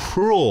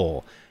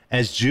cruel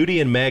as Judy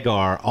and Meg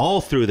are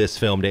all through this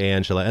film to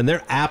Angela, and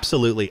they're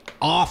absolutely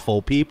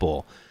awful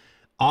people,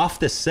 off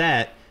the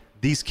set,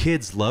 these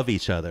kids love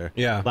each other.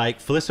 Yeah.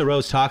 Like, Felissa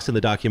Rose talks in the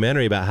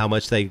documentary about how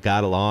much they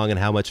got along and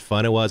how much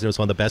fun it was. And it was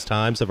one of the best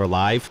times of her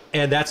life.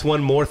 And that's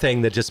one more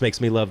thing that just makes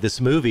me love this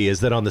movie,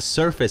 is that on the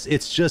surface,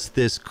 it's just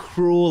this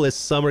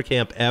cruelest summer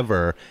camp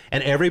ever.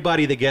 And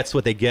everybody that gets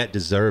what they get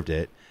deserved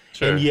it.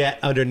 Sure. And yet,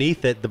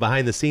 underneath it, the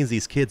behind the scenes,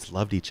 these kids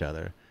loved each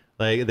other.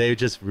 Like, they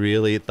just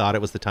really thought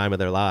it was the time of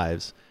their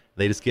lives.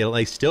 They just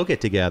still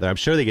get together. I'm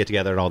sure they get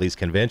together at all these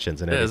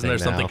conventions and everything. Isn't there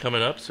now. something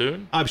coming up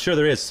soon? I'm sure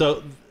there is.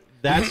 So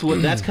that's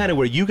kind of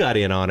where you got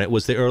in on it,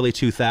 was the early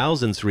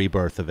 2000s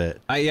rebirth of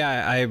it.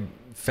 I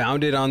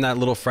found it on that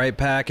little fright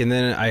pack, and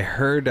then I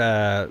heard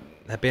that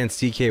band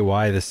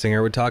CKY, the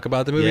singer, would talk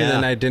about the movie, and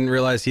then I didn't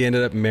realize he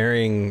ended up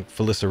marrying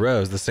Felissa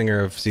Rose, the singer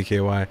of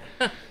CKY.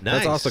 Nice.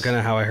 That's also kind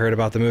of how I heard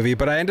about the movie.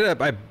 But I ended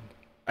up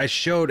I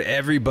showed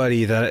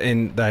everybody that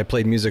I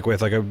played music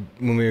with, like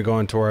when we were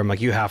going tour, I'm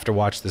like, you have to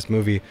watch this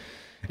movie.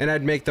 And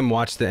I'd make them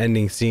watch the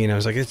ending scene. I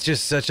was like, it's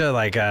just such a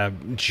like a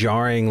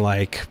jarring,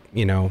 like,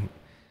 you know,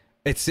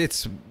 it's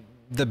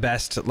the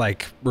best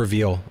like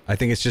reveal. I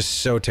think it's just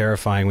so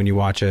terrifying when you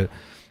watch it.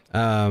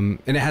 And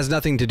it has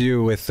nothing to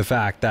do with the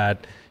fact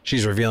that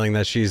she's revealing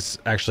that she's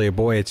actually a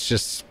boy. It's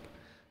just,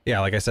 yeah,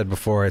 like I said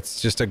before, it's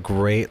just a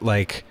great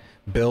like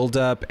build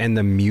up, and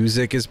the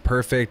music is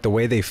perfect. The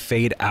way they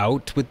fade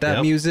out with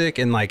that music,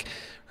 and like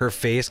her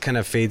face kind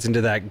of fades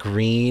into that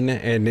green,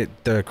 and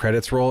the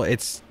credits roll.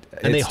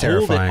 And they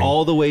terrifying. hold it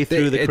all the way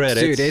through the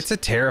credits. Dude, it's a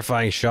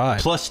terrifying shot.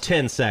 Plus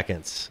 10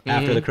 seconds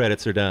after the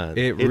credits are done.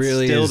 It's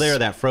really still is. there,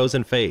 that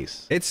frozen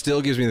face. It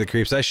still gives me the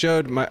creeps. I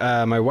showed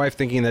my wife,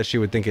 thinking that she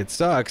would think it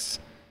sucks.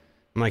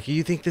 I'm like,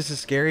 you think this is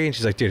scary? And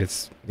she's like, dude,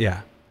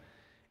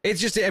 it's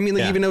just, I mean,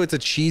 like, even though it's a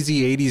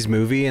cheesy 80s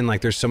movie and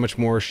like there's so much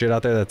more shit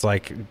out there that's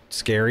like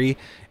scary,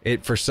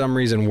 it for some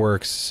reason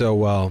works so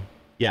well.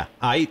 Yeah,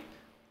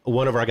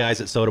 one of our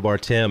guys at Soda Bar,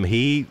 Tim,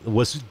 he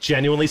was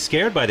genuinely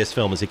scared by this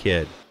film as a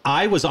kid.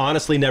 I was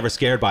honestly never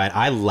scared by it.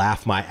 I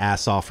laughed my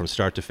ass off from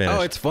start to finish.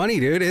 Oh, it's funny,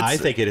 dude. I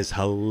think it is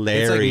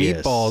hilarious.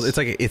 It's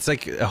like meatballs. It's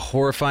like a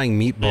horrifying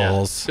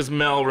meatballs. Because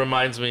Mel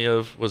reminds me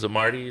of, was it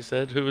Marty you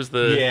said? Who was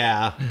the...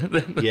 Yeah.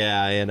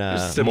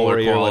 And similar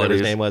Maury, or whatever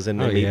his qualities. name was in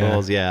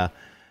Meatballs, yeah.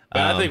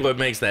 But I think what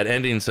makes that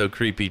ending so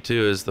creepy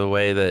too is the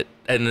way that,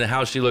 and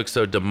how she looks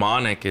so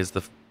demonic, is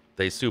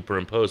they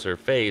superimpose her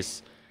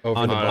face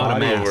over the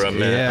body. over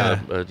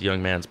a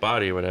young man's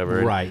body or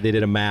whatever. Right. They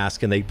did a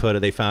mask, and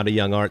they found a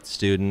young art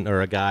student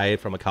or a guy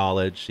from a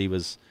college. He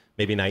was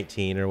maybe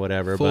 19 or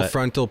whatever. Full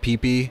frontal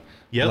pee-pee.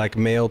 Yep. Like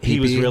male pee-pee. He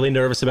was really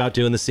nervous about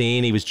doing the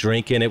scene. He was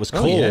drinking. It was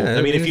cold. Yeah.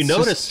 I mean, if you it's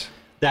notice,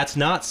 that's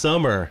not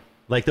summer.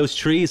 Like, those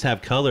trees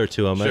have color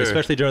to them,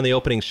 especially during the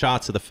opening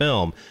shots of the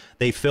film.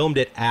 They filmed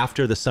it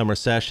after the summer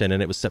session,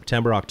 and it was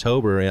September,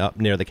 October up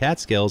near the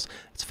Catskills.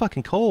 It's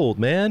fucking cold,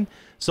 man.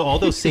 So all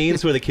those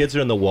scenes where the kids are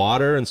in the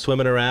water and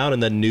swimming around,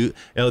 and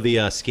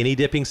the skinny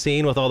dipping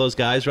scene with all those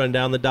guys running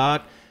down the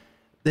dock,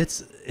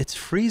 it's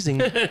freezing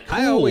cold.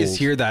 I always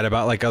hear that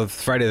about like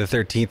Friday the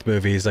 13th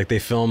movies. Like, they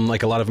film,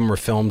 like a lot of them were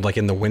filmed like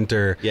in the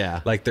winter.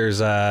 Yeah. Like there's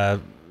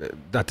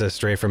not to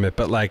stray from it,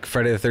 but like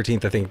Friday the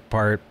 13th, I think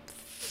part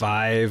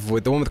 5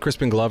 with the one with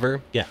Crispin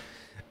Glover. Yeah.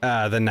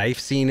 The knife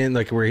scene in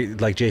like where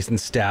like Jason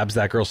stabs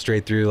that girl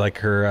straight through like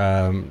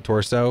her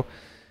torso.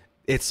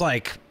 It's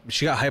like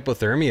she got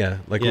hypothermia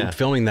like when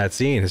filming that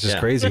scene. It's just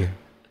crazy. And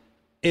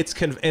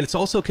it's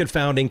also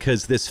confounding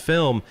because this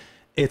film,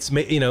 it's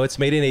made in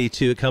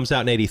 82. It comes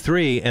out in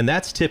 83, and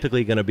that's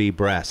typically going to be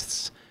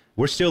breasts.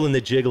 We're still in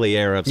the jiggly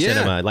era of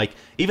cinema. Like,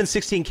 even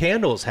 16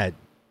 Candles had,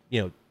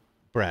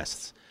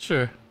 breasts.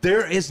 Sure.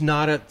 There is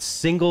not a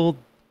single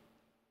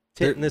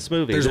tit in this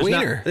movie. There's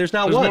wiener. There's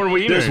not There's one. more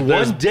wiener. There's one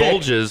There's dick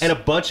bulges. and a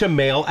bunch of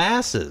male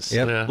asses.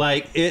 Yep. Yeah.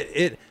 Like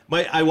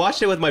I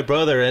watched it with my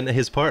brother and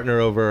his partner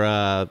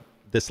over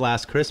this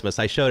last Christmas.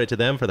 I showed it to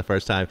them for the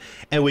first time,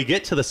 and we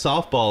get to the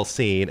softball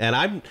scene,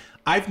 and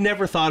I've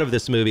never thought of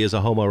this movie as a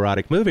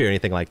homoerotic movie or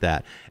anything like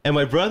that. And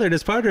my brother and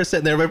his partner are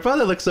sitting there. My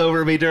brother looks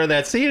over at me during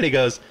that scene and he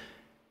goes,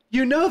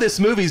 you know this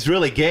movie's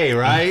really gay,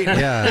 right?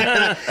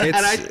 Yeah. And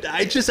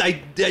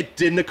it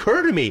didn't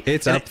occur to me.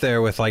 It's up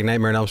there with like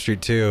Nightmare on Elm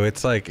Street 2.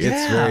 It's like,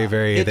 it's very,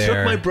 very it there. It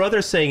took my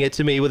brother saying it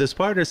to me with his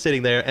partner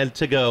sitting there and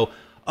to go,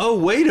 oh,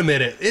 wait a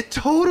minute. It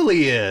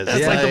totally is.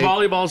 That's like the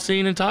volleyball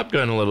scene in Top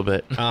Gun a little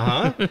bit.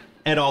 Uh-huh.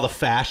 And all the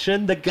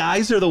fashion. The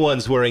guys are the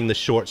ones wearing the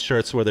short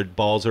shirts where their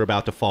balls are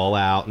about to fall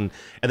out, and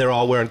they're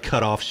all wearing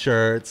cutoff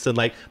shirts. And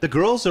like the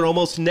girls are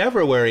almost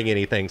never wearing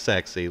anything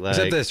sexy. Like,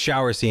 except the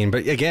shower scene.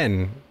 But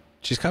again,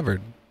 she's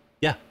covered.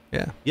 Yeah.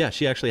 Yeah. Yeah,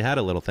 she actually had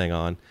a little thing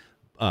on.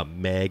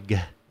 Meg,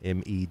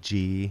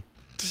 M-E-G.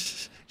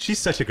 She's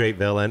such a great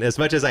villain. As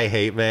much as I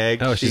hate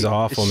Meg. Oh, she's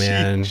awful,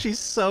 man. She's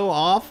so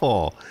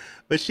awful.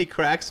 But she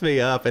cracks me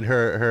up, and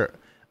her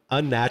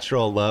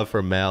unnatural love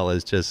for Mel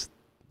is just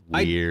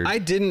weird. I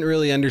didn't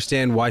really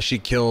understand why she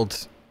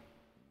killed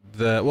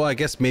I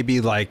guess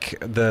maybe like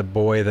the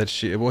boy that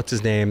what's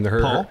his name?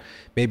 Paul?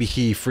 Maybe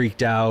he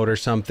freaked out or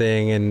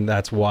something, and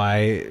that's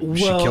why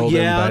she killed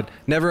him, but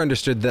never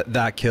understood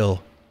that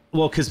kill.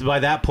 Well, because by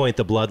that point,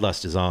 the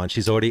bloodlust is on.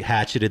 She's already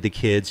hatcheted the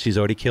kids. She's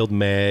already killed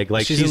Meg.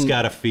 Like, she's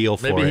got a feel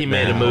for it. Maybe he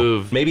made a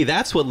move. Maybe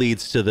that's what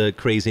leads to the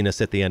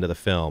craziness at the end of the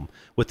film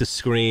with the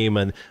scream.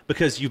 And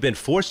because you've been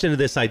forced into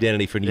this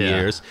identity for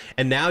years,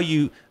 and now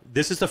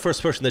this is the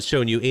first person that's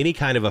shown you any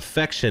kind of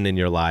affection in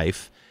your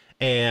life.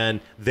 And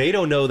they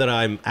don't know that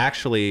I'm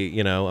actually,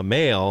 a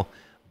male,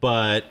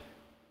 but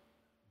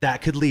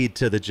that could lead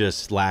to the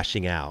just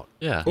lashing out.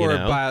 Yeah. Or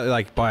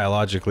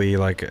biologically,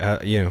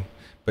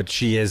 but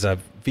she is a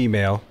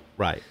female.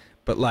 Right.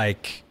 But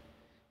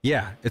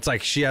it's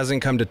like she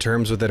hasn't come to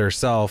terms with it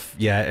herself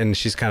yet, and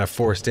she's kind of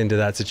forced into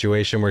that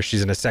situation where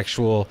she's in a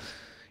sexual,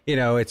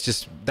 it's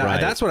just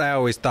that's what I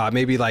always thought.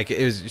 Maybe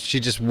she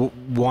just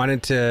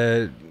wanted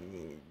to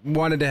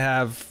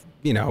have,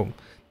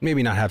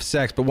 maybe not have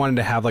sex, but wanted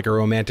to have like a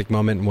romantic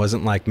moment and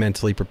wasn't like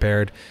mentally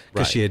prepared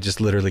because she had just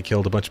literally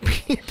killed a bunch of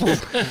people.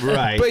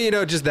 Right.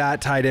 But just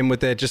that tied in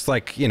with it, just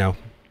like, and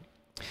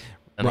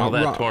all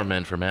that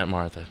torment from Aunt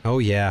Martha. Oh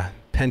yeah.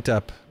 Pent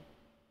up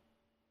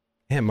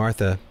Aunt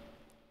Martha.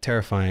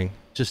 Terrifying.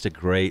 Just a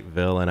great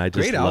villain. I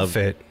just great love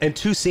outfit. And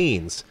 2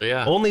 scenes.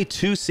 Yeah. Only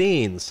 2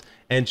 scenes,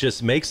 and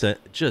just makes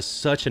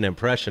just such an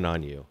impression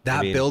on you.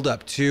 That build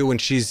up too, when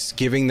she's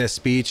giving this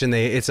speech and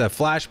it's a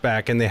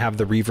flashback and they have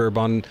the reverb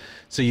on,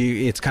 so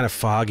it's kind of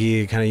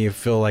foggy, you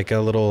feel like a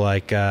little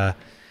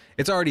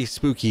it's already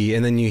spooky,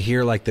 and then you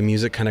hear like the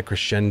music kind of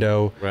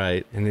crescendo.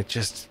 Right. And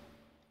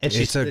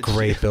it's a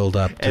great build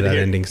up to that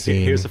ending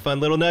scene. Here's a fun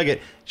little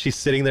nugget. She's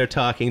sitting there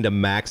talking to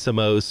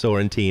Maximo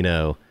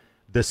Sorrentino,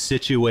 the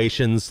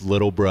Situation's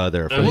little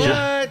brother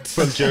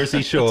from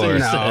Jersey Shore.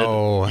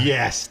 No.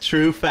 Yes,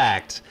 true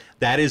fact.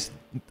 That is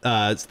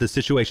the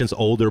Situation's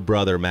older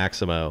brother,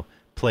 Maximo,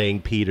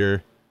 playing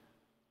Peter.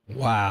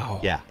 Wow.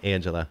 Yeah,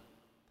 Angela.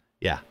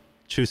 Yeah,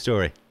 true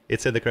story.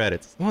 It's in the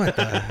credits. What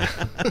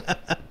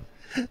the?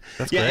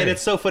 That's great. And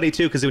it's so funny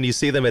too, because when you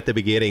see them at the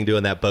beginning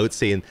doing that boat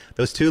scene,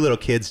 those 2 little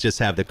kids just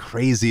have the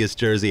craziest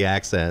Jersey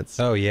accents.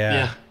 Oh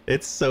yeah.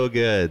 It's so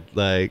good.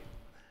 And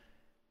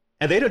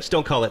they just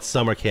don't call it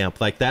summer camp.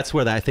 That's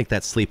where I think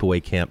that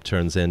sleepaway camp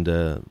turns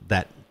into,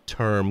 that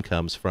term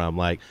comes from.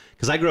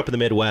 Because I grew up in the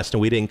Midwest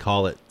and we didn't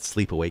call it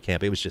sleepaway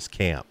camp. It was just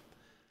camp.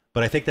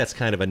 But I think that's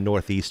kind of a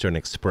Northeastern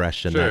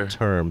expression, that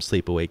term,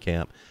 sleepaway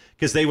camp.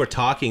 Because they were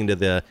talking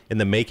in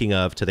the making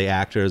of, to the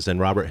actors and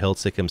Robert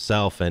Hiltzik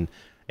himself,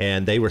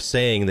 and they were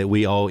saying that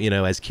we all,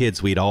 as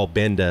kids, we'd all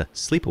been to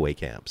sleepaway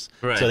camps.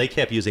 Right. So they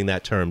kept using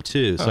that term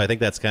too. So I think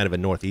that's kind of a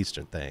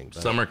Northeastern thing.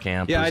 But. Summer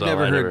camp. Yeah, I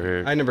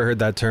never heard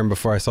that term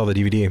before I saw the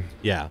DVD.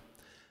 Yeah.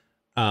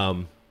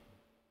 Out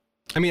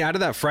of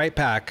that Fright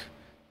Pack,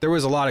 there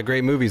was a lot of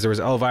great movies. There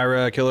was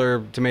Elvira,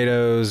 Killer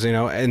Tomatoes,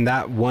 and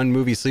that one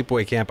movie,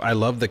 Sleepaway Camp. I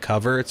love the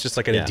cover. It's just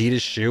like an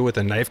Adidas shoe with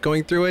a knife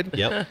going through it.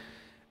 Yep.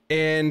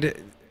 And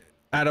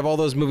out of all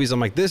those movies, I'm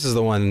like, this is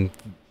the one.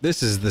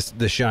 This is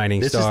the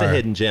shining star. This is the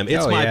hidden gem.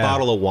 It's my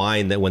bottle of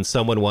wine that when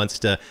someone wants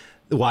to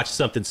watch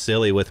something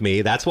silly with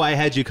me, that's why I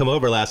had you come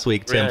over last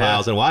week, Tim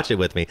Pyles, and watch it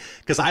with me.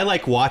 Because I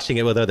like watching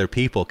it with other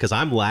people because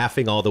I'm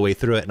laughing all the way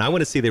through it, and I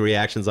want to see the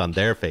reactions on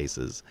their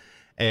faces.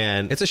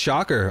 And it's a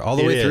shocker all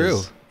the way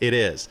through. It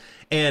is.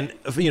 And,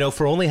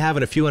 for only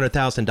having a few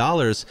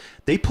 $100,000,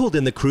 they pulled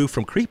in the crew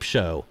from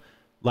Creepshow.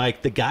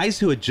 The guys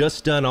who had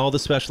just done all the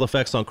special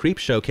effects on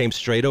Creepshow came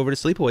straight over to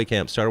Sleepaway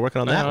Camp, started working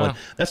on that one.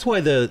 That's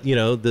why the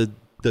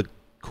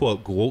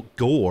quote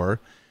gore,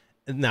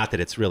 not that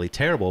it's really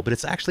terrible, but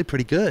it's actually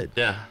pretty good.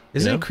 Yeah.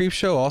 Isn't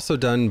Creepshow also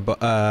done,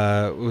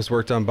 was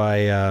worked on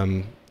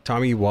by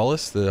Tommy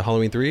Wallace, the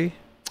Halloween 3?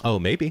 Oh,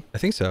 maybe. I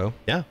think so.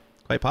 Yeah,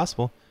 quite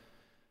possible.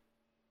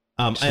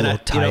 And a little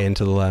tie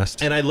into the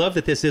last. And I love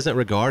that this isn't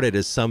regarded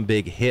as some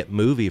big hit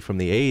movie from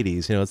the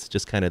 80s. It's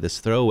just kind of this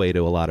throwaway to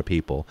a lot of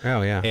people.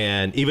 Oh, yeah.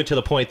 And even to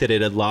the point that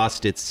it had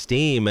lost its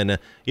steam. And,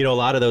 a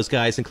lot of those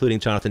guys, including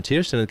Jonathan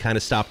Tiersten, had kind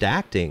of stopped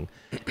acting.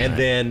 And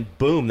then,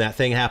 boom, that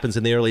thing happens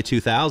in the early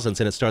 2000s,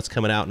 and it starts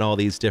coming out in all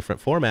these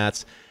different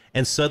formats.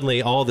 And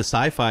suddenly all the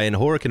sci-fi and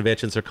horror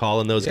conventions are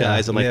calling those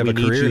guys and they like, have we a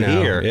need career you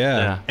now. here.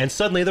 Yeah. And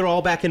suddenly they're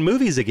all back in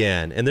movies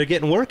again and they're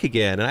getting work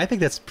again. And I think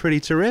that's pretty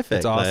terrific.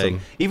 It's awesome.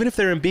 Like, even if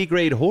they're in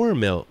B-grade horror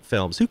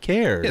films, who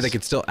cares? Yeah, they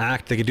could still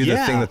act. They could do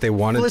the thing that they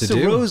wanted to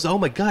do. Rose, oh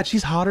my God,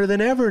 she's hotter than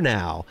ever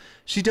now.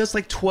 She does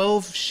like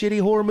 12 shitty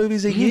horror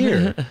movies a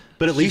year.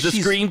 But at least she's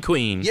a scream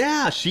queen.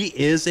 Yeah, she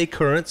is a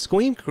current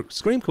scream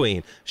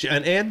queen.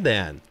 And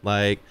then,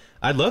 like,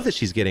 I love that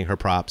she's getting her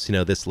props,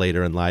 this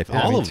later in life.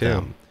 Yeah, all me of too.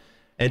 them.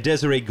 And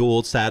Desiree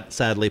Gould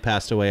sadly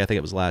passed away. I think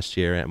it was last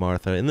year, Aunt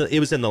Martha. And it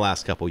was in the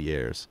last couple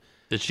years.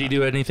 Did she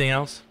do anything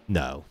else?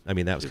 No. I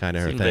mean, that was kind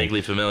of her Seemed thing.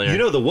 vaguely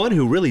familiar. The one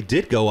who really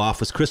did go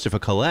off was Christopher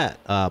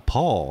Collette,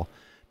 Paul.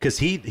 Because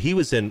he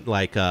was in,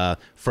 like,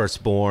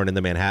 Firstborn and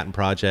The Manhattan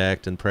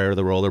Project and Prayer of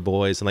the Roller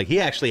Boys. And, like, he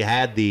actually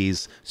had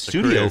these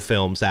studio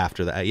films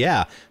after that.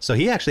 Yeah. So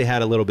he actually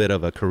had a little bit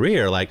of a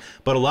career.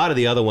 But a lot of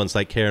the other ones,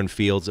 like Karen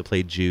Fields that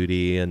played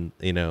Judy and,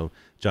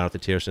 Jonathan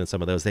Tiersen and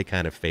some of those, they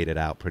kind of faded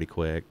out pretty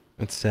quick.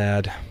 It's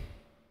sad.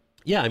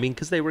 Yeah, I mean,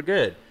 because they were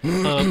good.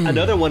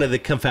 Another one of the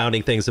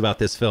confounding things about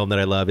this film that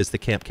I love is the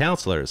camp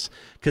counselors.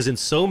 Because in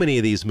so many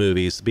of these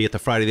movies, be it the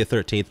Friday the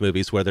 13th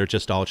movies where they're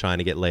just all trying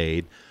to get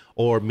laid,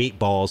 or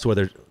Meatballs where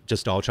they're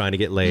just all trying to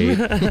get laid,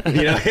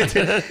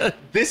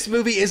 this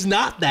movie is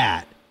not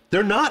that.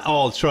 They're not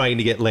all trying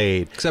to get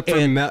laid. Except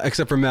for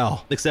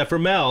Mel. Except for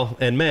Mel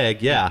and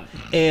Meg, yeah.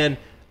 And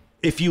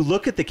if you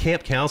look at the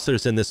camp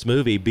counselors in this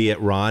movie, be it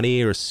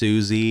Ronnie or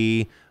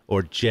Susie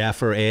or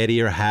Jeff or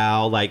Eddie or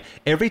Hal, like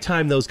every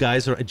time those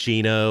guys are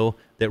Gino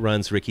that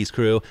runs Ricky's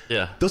crew,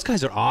 those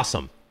guys are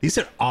awesome. These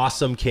are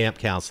awesome camp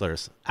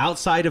counselors.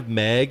 Outside of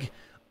Meg,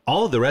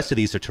 all of the rest of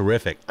these are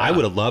terrific. I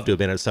would have loved to have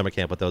been at a summer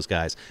camp with those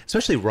guys,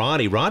 especially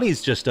Ronnie.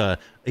 Ronnie's just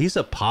he's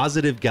a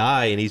positive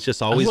guy, and he's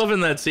just always. I'm loving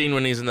that scene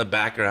when he's in the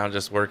background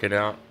just working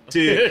out.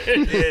 Dude,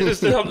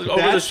 just over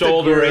the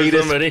shoulder or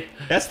somebody.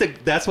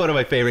 That's one of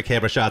my favorite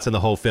camera shots in the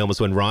whole film is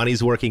when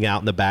Ronnie's working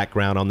out in the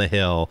background on the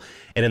hill,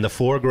 and in the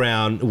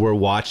foreground we're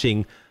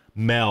watching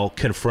Mel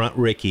confront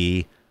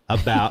Ricky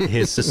about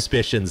his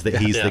suspicions that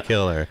he's the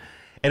killer.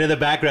 And in the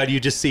background, you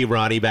just see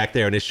Ronnie back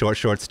there in his short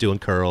shorts doing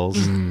curls.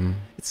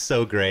 It's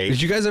so great.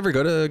 Did you guys ever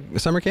go to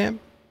summer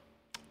camp?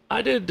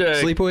 I did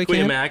Sleepaway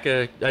Queen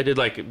camp? I did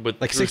like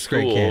sixth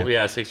school. grade camp.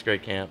 Yeah, sixth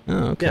grade camp.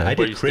 Oh, okay. Yeah, I Where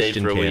did you stayed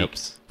Christian for a week.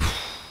 camps.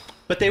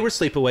 But they were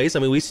sleepaways. I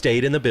mean, we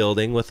stayed in the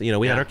building with,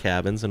 we had our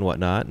cabins and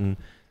whatnot. And,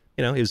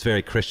 it was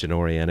very Christian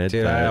oriented.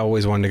 Dude, I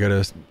always wanted to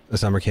go to a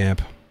summer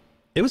camp.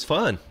 It was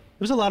fun. It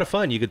was a lot of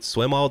fun. You could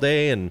swim all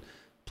day and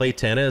play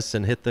tennis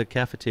and hit the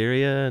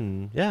cafeteria.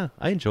 And yeah,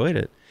 I enjoyed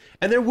it.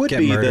 And there would Get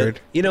be murdered.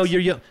 you're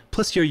young,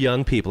 plus you're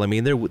young people. I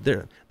mean,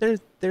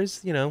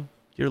 there's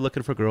you're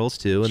looking for girls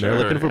too, and they're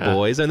looking for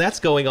boys, and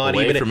that's going on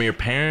Away even from your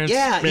parents.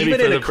 Yeah, maybe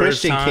even for in a the first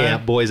Christian time.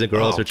 camp, boys and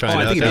girls are trying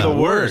to. I think hook it'd be up.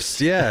 the worst.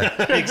 Yeah.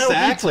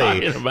 Exactly,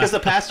 talking about? because the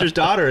pastor's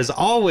daughter is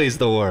always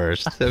the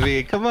worst. I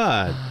mean, come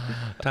on.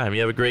 Time. You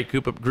have a great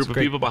group of great.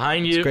 people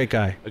behind you. He's a great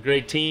guy. A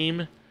great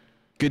team.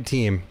 Good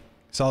team.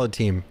 Solid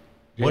team.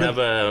 You have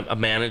a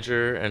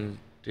manager, and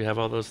do you have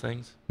all those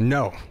things?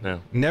 No.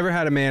 Never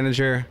had a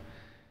manager.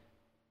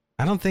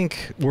 I don't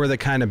think we're the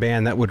kind of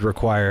band that would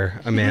require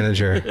a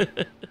manager.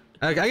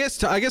 I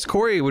guess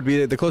Corey would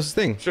be the closest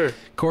thing. Sure.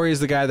 Corey is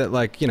the guy that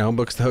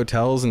books the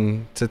hotels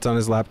and sits on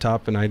his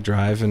laptop, and I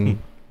drive and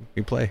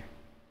we play.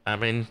 I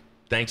mean,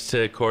 thanks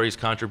to Corey's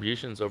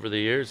contributions over the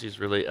years,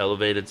 he's really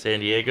elevated San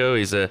Diego.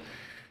 He's the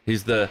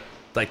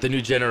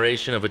new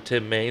generation of a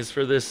Tim Mays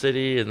for this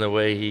city, and the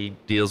way he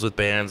deals with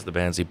bands, the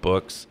bands he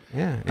books.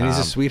 Yeah, and he's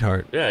a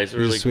sweetheart. Yeah, he's a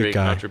really sweet great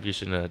guy.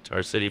 contribution to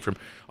our city from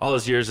all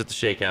his years at the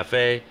Shea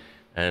Cafe,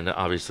 and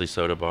obviously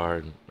Soda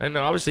Bar, and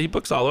obviously he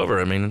books all over.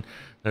 I mean,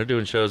 they're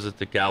doing shows at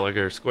the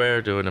Gallagher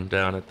Square, doing them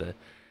down at the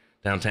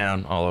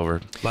downtown, all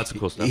over. Lots of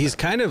cool stuff. He's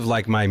kind of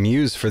like my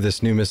muse for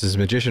this new Mrs.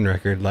 Magician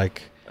record.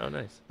 Oh,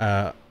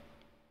 nice.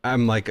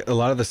 I'm like, a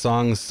lot of the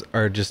songs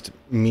are just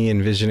me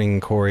envisioning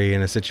Corey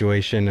in a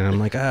situation, and I'm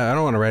like, I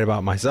don't want to write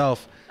about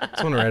myself. I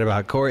just want to write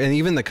about Corey. And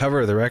even the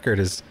cover of the record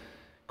is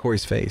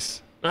Corey's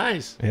face.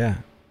 Nice. Yeah.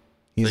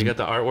 So you got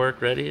the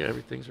artwork ready?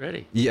 Everything's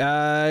ready.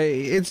 Yeah,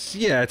 it's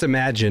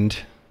imagined.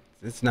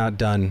 It's not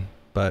done,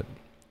 but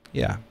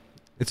yeah.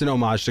 It's an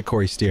homage to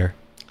Corey Steer.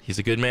 He's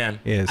a good man.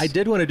 He is. I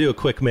did want to do a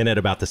quick minute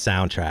about the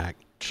soundtrack.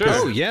 Sure.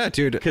 Oh yeah,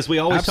 dude. Because we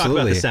always talk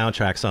about the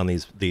Absolutely. soundtracks on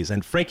these.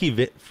 And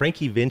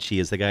Frankie Vinci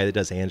is the guy that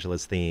does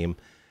Angela's theme.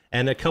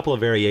 And a couple of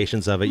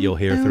variations of it you'll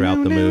hear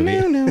throughout the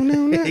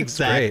movie.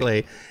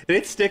 Exactly. And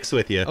it sticks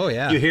with you. Oh,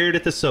 yeah. You hear it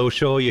at the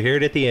social. You hear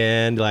it at the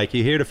end. Like,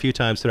 you hear it a few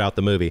times throughout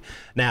the movie.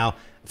 Now,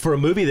 for a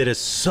movie that is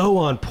so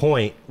on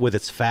point with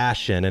its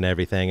fashion and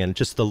everything, and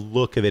just the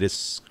look of it, it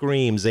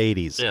screams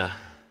 80s. Yeah.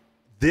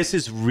 This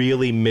is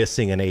really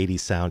missing an 80s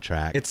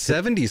soundtrack. It's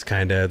 70s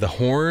kind of. The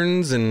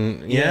horns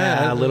and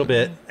Yeah, a little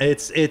bit.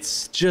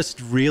 It's just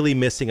really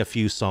missing a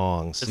few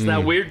songs. It's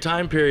that weird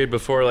time period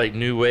before like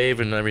new wave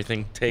and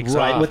everything takes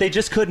Right, off. but they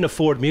just couldn't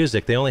afford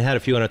music. They only had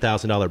a few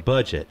 $100,000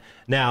 budget.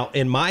 Now,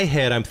 in my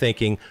head, I'm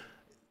thinking,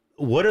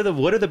 what are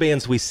the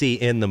bands we see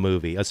in the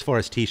movie as far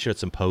as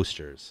T-shirts and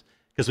posters?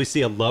 because we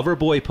see a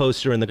Loverboy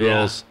poster in the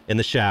girls in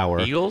the shower.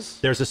 Eagles?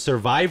 There's a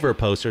Survivor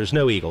poster. There's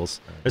no Eagles.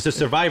 There's a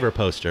Survivor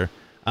poster.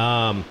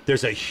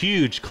 There's a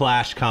huge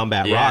Clash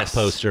Combat Rock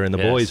poster in the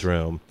boys'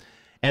 room.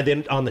 And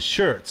then on the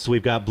shirts,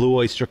 we've got Blue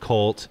Oyster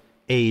Cult,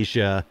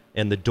 Asia,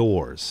 and The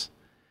Doors.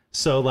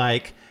 So,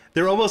 like,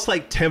 they're almost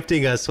like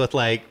tempting us with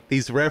like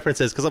these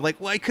references, because I'm like,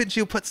 why couldn't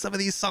you put some of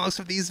these songs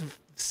from these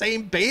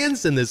same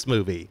bands in this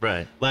movie?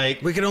 Right.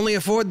 Like, We could only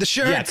afford the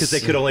shirts. yeah, because they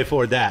could only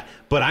afford that.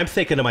 But I'm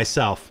thinking to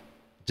myself,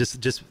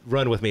 just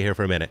run with me here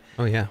for a minute.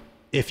 Oh, yeah.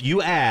 If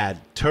you add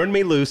Turn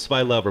Me Loose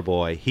by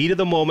Loverboy, Heat of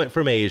the Moment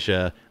from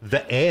Asia,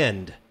 The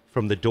End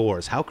from The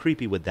Doors, how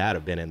creepy would that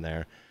have been in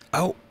there?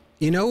 Oh,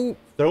 you know,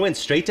 Throw in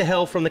Straight to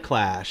Hell from The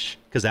Clash,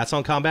 because that's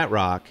on Combat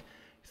Rock.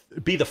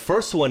 Be the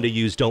first one to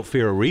use Don't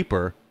Fear a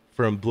Reaper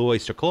from Blue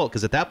Oyster Cult,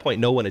 because at that point,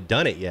 no one had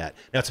done it yet.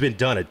 Now, it's been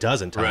done a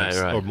dozen times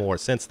or more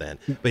since then.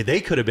 But they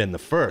could have been the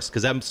first,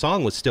 because that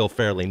song was still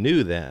fairly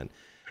new then.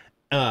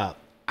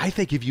 I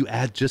think if you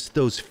add just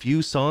those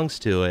few songs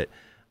to it,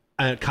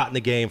 Caught in the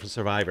Game from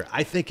Survivor,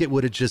 I think it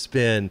would have just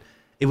been,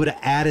 it would have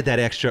added that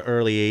extra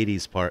early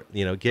 80s part,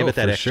 you know, give it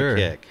that extra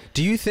kick.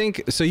 Do you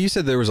think, so you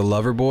said there was a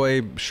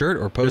Loverboy shirt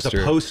or poster?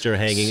 There's a poster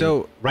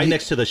hanging right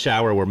next to the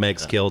shower where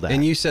Meg's killed at.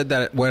 And you said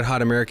that Wet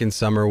Hot American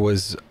Summer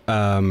was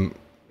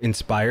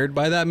inspired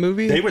by that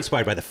movie? They were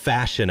inspired by the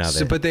fashion of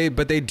it.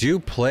 But they do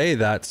play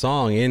that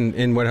song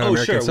in Wet Hot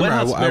American Summer.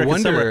 I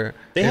wonder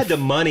they had the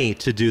money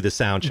to do the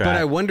soundtrack. But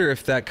I wonder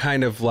if that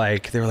kind of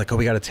like, they were like, oh,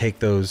 we got to take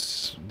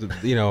those,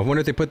 you know, I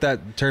wonder if they put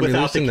that Turn Me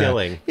Loose in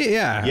killing.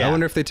 Yeah, I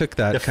wonder if they took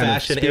that the kind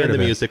fashion of spirit and the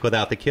of music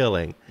without the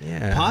killing.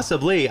 Yeah.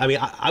 Possibly. I mean,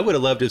 I would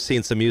have loved to have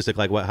seen some music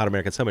like what Hot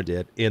American Summer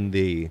did in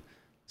the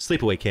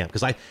Sleepaway Camp,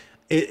 because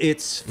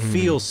it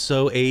feels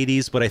so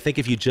 80s, but I think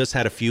if you just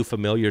had a few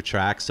familiar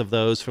tracks of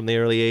those from the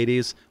early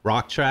 80s,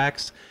 rock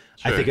tracks,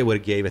 I think it would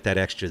have gave it that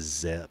extra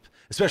zip.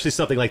 Especially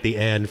something like The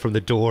End from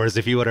The Doors,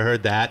 if you would have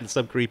heard that in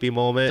some creepy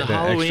moment. Do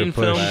Halloween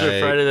films or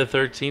Friday the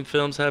 13th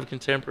films have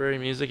contemporary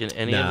music in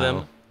any of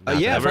them?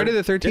 Yeah, ever? Friday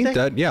the 13th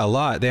did. Yeah, a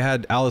lot. They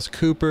had Alice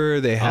Cooper.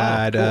 They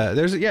had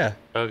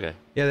cool. Okay.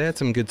 Yeah, they had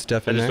some good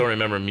stuff in there. I just don't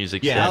remember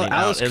music. Yeah,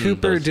 Alice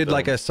Cooper did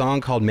like a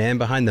song called "Man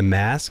Behind the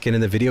Mask," and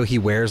in the video he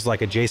wears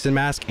like a Jason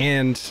mask,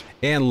 and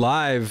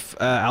live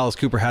Alice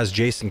Cooper has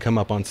Jason come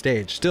up on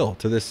stage still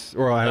to this.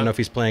 Or I don't know if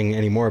he's playing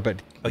anymore,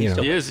 but you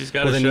know, he is. He's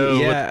got a show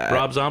with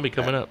Rob Zombie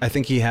coming up. I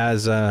think he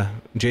has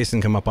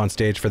Jason come up on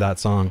stage for that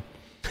song.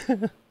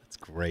 That's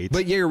great.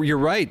 But yeah, you're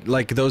right.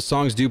 Like those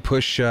songs do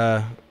push.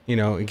 You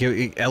know,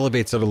 it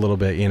elevates it a little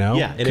bit, you know?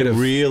 Yeah, and it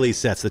really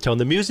sets the tone.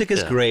 The music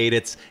is great.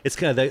 It's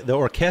kind of, the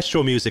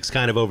orchestral music's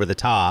kind of over the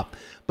top,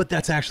 but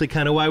that's actually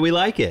kind of why we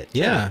like it.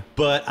 Yeah.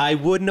 But I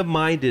wouldn't have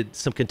minded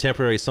some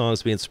contemporary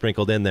songs being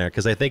sprinkled in there,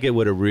 because I think it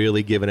would have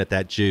really given it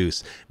that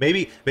juice.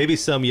 Maybe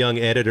some young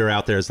editor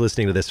out there is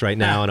listening to this right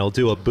now, and I'll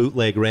do a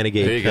bootleg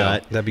Renegade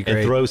cut. That'd be great.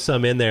 And throw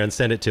some in there and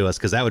send it to us,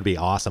 because that would be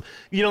awesome.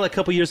 You know, like a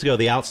couple years ago,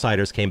 The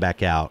Outsiders came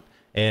back out,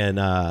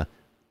 and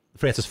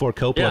Francis Ford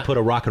Coppola put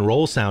a rock and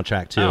roll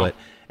soundtrack to it.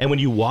 And when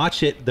you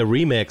watch it, the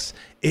remix,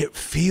 it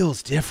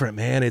feels different,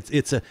 man.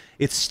 It's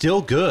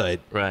still good,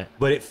 right?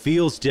 But it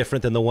feels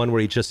different than the one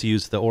where he just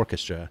used the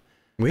orchestra.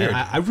 Weird. And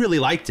I really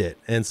liked it,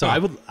 and so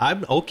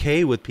I'm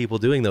okay with people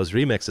doing those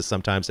remixes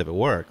sometimes if it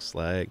works.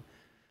 Like,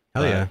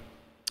 hell yeah,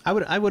 I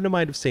wouldn't have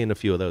minded seeing a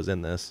few of those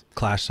in this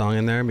Clash song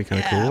in there. It'd be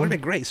kind of cool. That would have been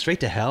great.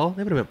 Straight to Hell,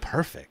 that would have been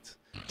perfect.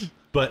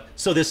 But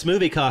so this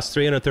movie cost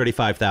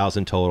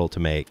 $335,000 total to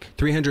make.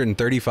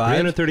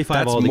 335.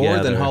 That's altogether.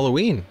 More than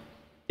Halloween.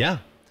 Yeah,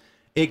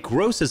 it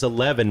grosses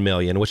 $11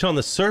 million, which on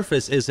the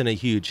surface isn't a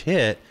huge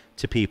hit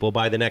to people.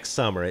 By the next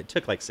summer, it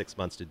took like 6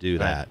 months to do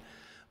that.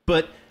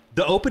 But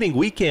the opening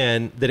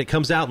weekend that it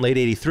comes out in late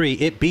 '83,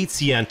 it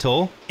beats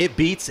Yentl, it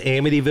beats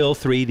Amityville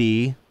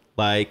 3D,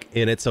 like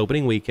in its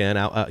opening weekend.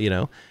 You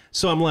know,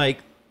 so I'm like,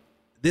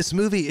 this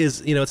movie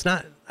is, you know, it's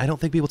not. I don't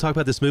think people talk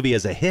about this movie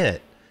as a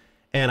hit,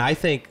 and I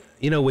think,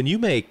 you know, when you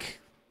make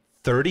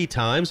 30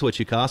 times what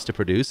you cost to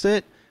produce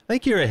it, I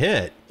think you're a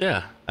hit.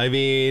 Yeah. I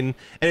mean,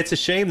 and it's a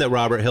shame that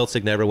Robert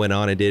Hiltzik never went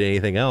on and did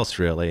anything else,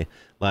 really.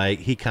 Like,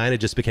 he kind of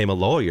just became a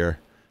lawyer.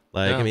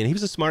 Like, I mean, he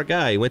was a smart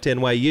guy. He went to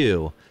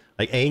NYU.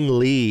 Like, Ang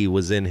Lee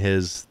was in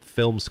his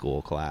film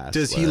school class.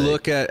 Does he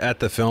look at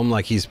the film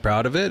like he's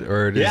proud of it?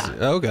 Or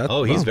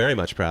does, he's very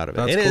much proud of it.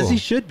 That's and cool. As he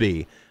should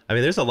be. I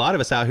mean, there's a lot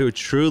of us out here who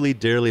truly,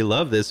 dearly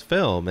love this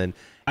film. And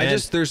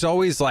there's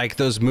always like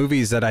those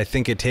movies that I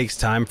think it takes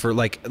time for,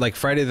 like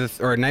Friday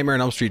or Nightmare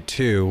on Elm Street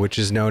 2, which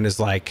is known as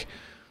like,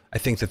 I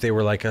think that they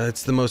were like,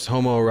 it's the most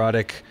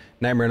homoerotic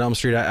Nightmare on Elm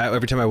Street.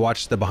 Every time I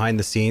watched the behind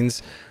the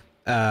scenes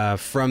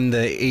from the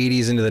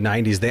 80s into the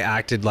 90s, they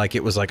acted like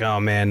it was like, oh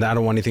man, I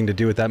don't want anything to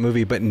do with that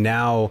movie. But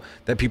now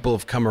that people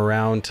have come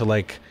around to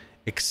like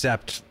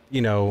accept,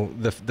 you know,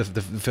 the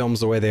films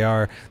the way they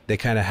are, they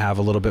kind of have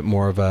a little bit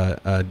more of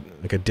a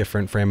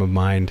different frame of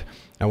mind.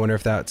 I wonder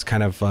if that's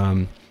kind of, I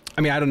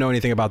mean, I don't know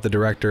anything about the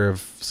director of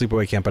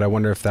Sleepaway Camp, but I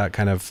wonder if that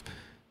kind of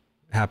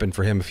happened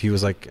for him, if he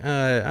was like,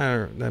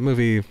 that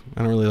movie, I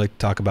don't really like to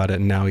talk about it,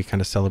 and now he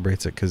kind of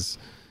celebrates it because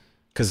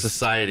because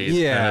society is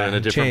kind of in a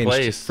different changed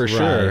place. for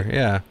sure. Right.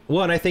 Yeah.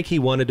 Well, and I think he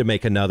wanted to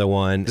make another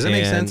one. Does that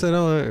make sense at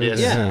all? Yes.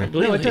 Yeah,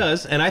 Completely. no, it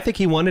does. And I think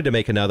he wanted to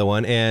make another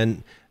one,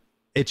 and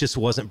it just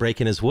wasn't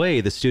breaking his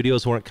way. The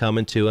studios weren't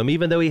coming to him,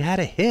 even though he had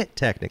a hit,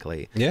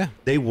 technically. Yeah.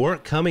 They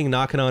weren't coming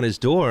knocking on his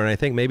door, and I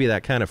think maybe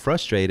that kind of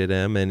frustrated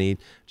him, and he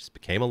just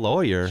became a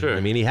lawyer. Sure. I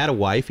mean, he had a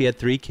wife. He had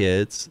 3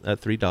 kids,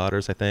 3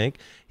 daughters, I think.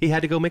 He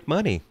had to go make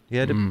money. He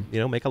had to,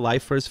 make a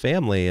life for his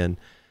family, and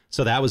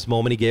so that was the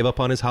moment he gave up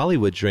on his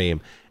Hollywood dream,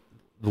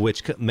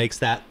 which makes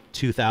that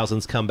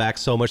 2000s comeback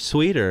so much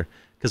sweeter,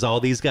 because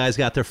all these guys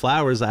got their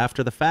flowers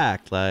after the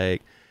fact,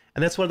 like.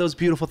 And that's one of those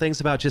beautiful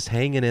things about just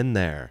hanging in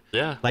there.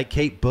 Yeah. Like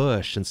Kate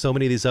Bush and so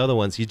many of these other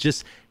ones. You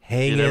just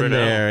hang never in know.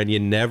 there and you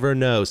never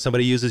know.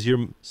 Somebody uses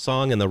your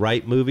song in the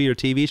right movie or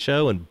TV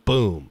show and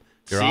boom,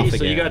 you're off again.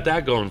 So you got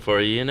that going for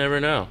you. You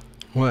never know.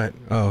 What?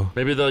 Oh.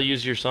 Maybe they'll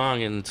use your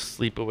song in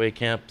Sleepaway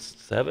Camp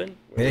 7.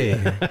 Hey,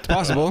 it's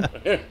possible.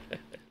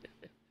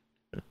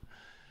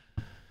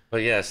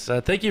 But yes,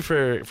 thank you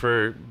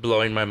for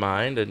blowing my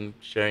mind and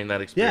sharing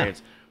that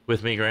experience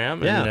with me,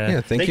 Graham. Yeah. And,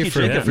 Yeah, thank you for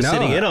Jacob, for no,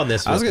 sitting in on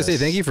this. I was with gonna say us.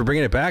 thank you for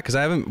bringing it back because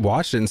I haven't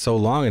watched it in so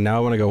long, and now I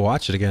want to go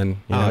watch it again.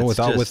 You know, it's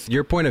with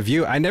your point of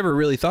view, I never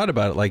really thought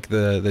about it like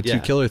the Yeah. two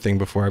killer thing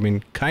before. I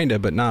mean, kinda,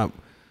 but not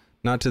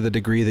to the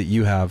degree that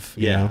you have.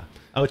 You know?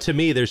 Oh, to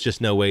me, there's just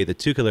no way the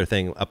 2 killer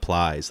thing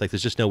applies. Like,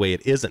 there's just no way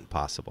it isn't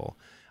possible.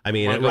 I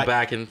mean, I want to right- go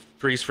back and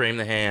freeze frame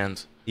the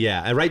hands.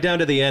 Yeah, and right down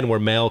to the end where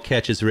Mel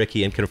catches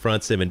Ricky and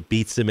confronts him and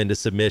beats him into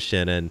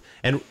submission,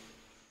 and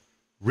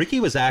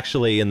Ricky was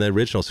actually in the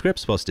original script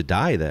supposed to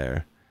die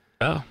there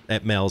Oh.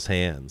 at Mel's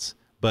hands,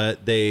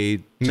 but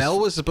they Mel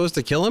was supposed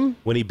to kill him.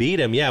 when he beat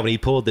him, when he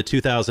pulled the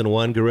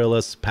 2001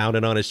 gorillas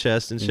pounding on his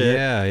chest and shit.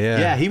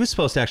 Yeah. he was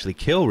supposed to actually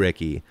kill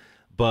Ricky,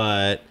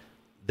 but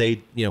they,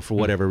 for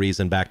whatever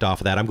reason, backed off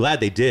of that. I'm glad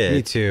they did.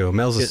 Me too.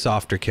 Mel's a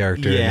softer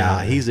character.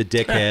 Yeah, he's a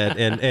dickhead,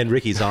 and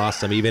Ricky's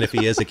awesome. Even if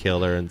he is a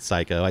killer and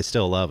psycho, I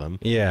still love him.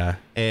 Yeah.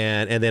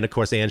 And then of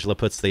course Angela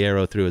puts the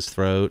arrow through his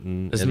throat.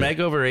 Is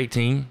Meg over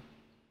 18?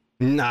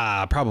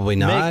 Nah, probably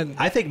not.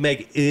 I think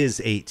Meg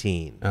is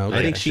 18. Okay.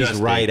 I think she's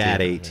Just right 18, at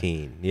okay.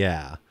 18.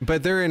 Yeah.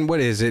 But they're in what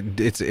is it?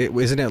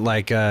 Isn't it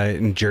like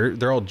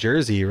they're all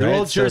Jersey, right? They're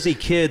all So- Jersey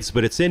kids,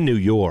 but it's in New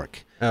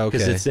York. Oh, okay.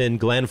 Because it's in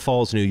Glen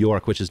Falls, New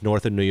York, which is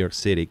north of New York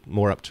City,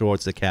 more up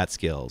towards the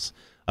Catskills,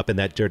 up in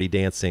that Dirty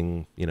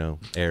Dancing,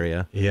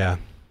 area. Yeah.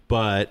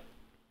 But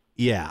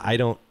yeah, I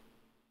don't.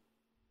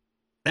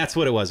 That's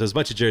what it was. It was a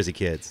bunch of Jersey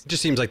kids. It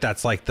just seems like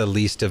that's like the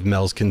least of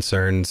Mel's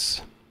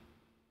concerns.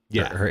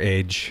 Yeah. Her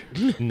age.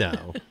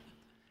 No.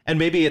 And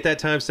maybe at that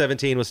time,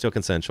 17 was still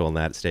consensual in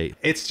that state.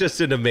 It's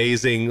just an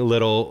amazing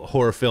little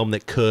horror film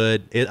that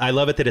could. I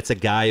love it that it's a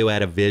guy who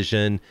had a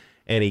vision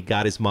and he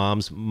got his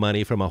mom's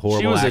money from a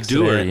horrible She was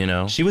accident. a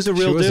doer, She was a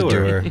real She was a doer.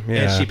 doer, yeah.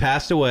 And she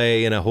passed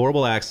away in a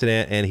horrible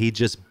accident, and he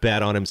just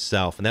bet on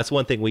himself. And that's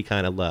one thing we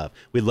kind of love.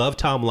 We love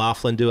Tom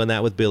Laughlin doing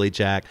that with Billy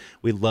Jack.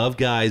 We love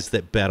guys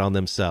that bet on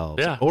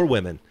themselves. Yeah. Or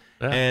women.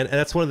 Yeah. And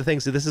that's one of the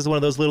things. This is one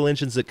of those little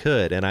engines that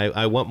could. And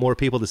I want more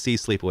people to see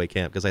Sleepaway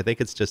Camp because I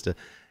think it's just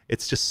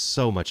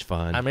so much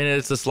fun. I mean,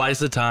 it's a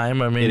slice of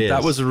time. I mean, It that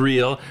is. was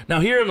real. Now,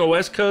 here on the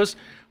West Coast,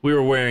 we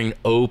were wearing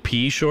OP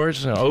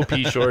shorts. Now, OP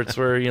shorts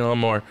were,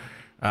 more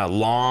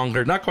long,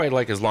 or not quite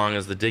like as long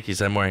as the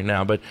Dickies I'm wearing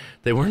now, but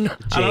they were not.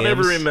 I don't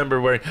ever Jams.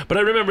 remember wearing, but I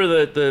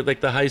remember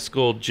the high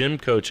school gym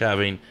coach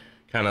having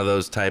kind of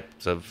those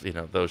types of,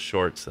 those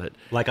shorts that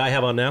like I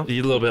have on now. a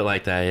little bit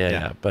like that.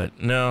 Yeah.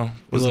 But no,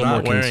 was little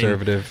not more wearing.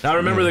 conservative. Now, I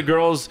remember the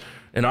girls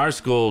in our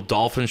school,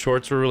 dolphin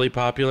shorts were really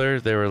popular.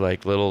 They were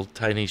like little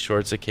tiny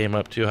shorts that came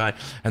up too high,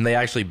 and they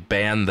actually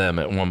banned them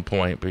at one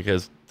point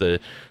because the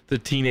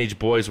teenage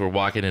boys were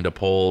walking into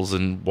poles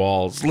and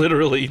walls,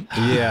 literally.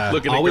 Yeah.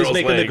 looking Always at girls'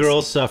 making the legs.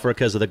 girls suffer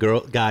because of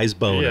the guys'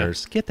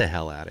 boners. Get the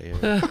hell out of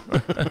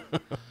here.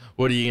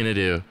 What are you gonna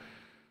do?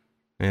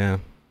 Yeah.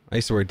 I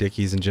used to wear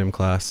Dickies in gym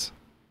class.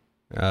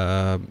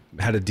 Had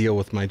a deal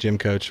with my gym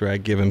coach where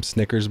I'd give him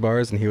Snickers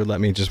bars and he would let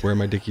me just wear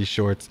my Dickies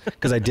shorts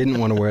because I didn't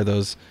want to wear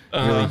those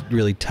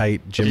really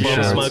tight gym Bum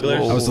shorts.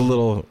 smugglers. I was a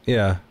little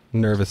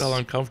nervous. Felt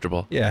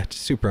uncomfortable. Yeah,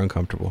 just super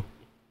uncomfortable.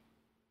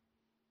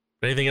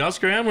 Anything else,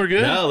 Graham? We're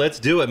good. No, let's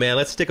do it, man.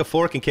 Let's stick a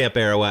fork in Camp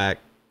Arawak.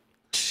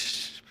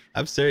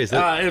 I'm serious.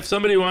 If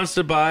somebody wants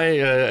to buy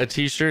a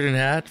T-shirt and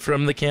hat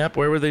from the camp,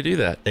 where would they do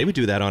that? They would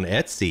do that on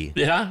Etsy.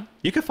 Yeah.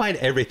 You can find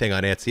everything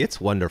on Etsy. It's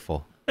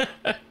wonderful.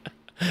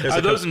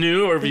 Are those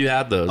new, or have you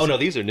had those? Oh no,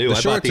 these are new. The I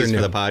bought shorts are these for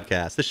new. the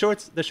podcast. The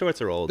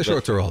shorts are old. The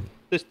shorts are old.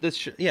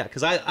 Yeah,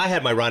 because I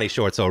had my Ronnie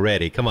shorts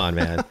already. Come on,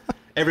 man.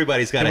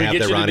 Everybody's got Can to we have get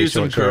their you to Ronnie do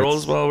some short curls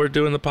shorts. while we're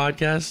doing the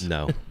podcast?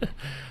 No,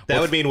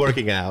 that would mean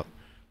working out.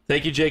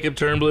 Thank you, Jacob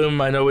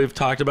Turnbloom. I know we've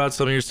talked about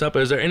some of your stuff,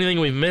 but is there anything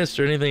we've missed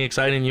or anything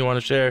exciting you want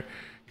to share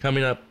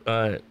coming up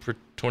for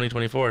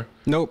 2024?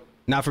 Nope,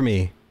 not for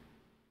me.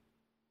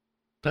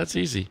 That's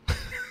easy.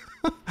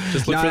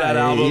 Just look Nah, for that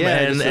album yeah,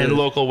 and just,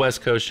 local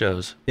West Coast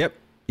shows. Yep.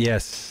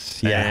 Yes.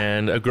 Yeah.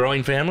 And a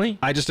growing family.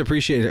 I just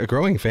appreciate a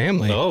growing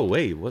family. Oh,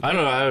 wait. What? I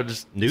don't know. I would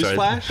just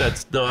Newsflash?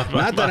 That's no,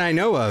 Not that I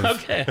know of.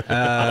 Okay.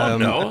 I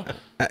don't know.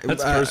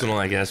 That's personal,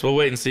 I guess. We'll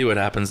wait and see what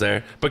happens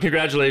there. But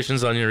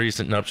congratulations on your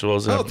recent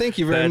nuptials. Oh, thank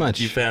you very much.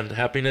 You found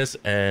happiness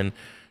and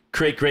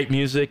create great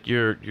music.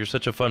 You're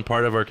such a fun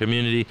part of our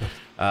community.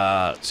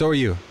 So are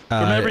you.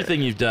 From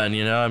everything you've done,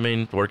 you know, I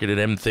mean, working at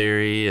M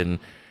Theory and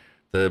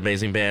the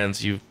amazing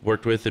bands you've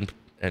worked with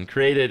and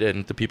created,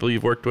 and the people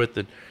you've worked with,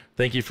 and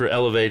thank you for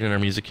elevating our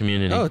music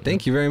community. Oh,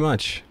 thank you very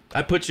much.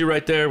 I put you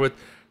right there with,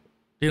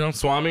 you know,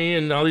 Swami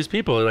and all these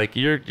people. Like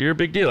you're a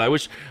big deal. I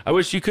wish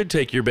you could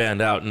take your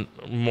band out and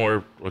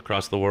more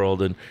across the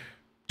world and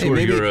tour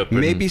Europe.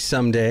 Maybe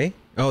someday.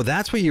 Oh,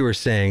 that's what you were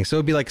saying. So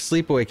it'd be like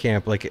Sleepaway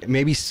Camp. Like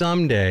maybe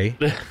someday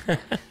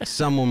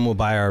someone will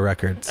buy our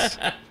records.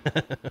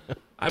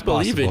 I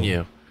believe in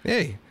you.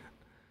 Hey,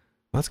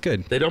 that's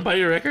good. They don't buy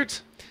your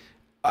records?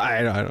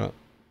 I don't know.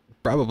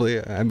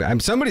 Probably. I'm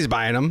somebody's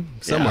buying them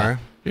somewhere.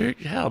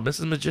 Hell,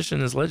 Mrs.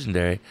 Magician is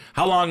legendary.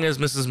 How long has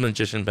Mrs.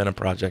 Magician been a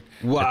project?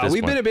 Well,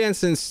 we've been a band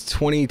since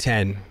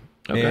 2010,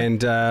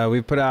 and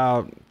we put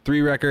out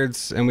 3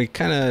 records, and we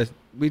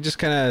just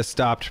kind of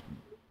stopped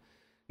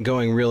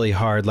going really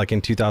hard, like in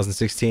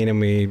 2016,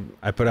 and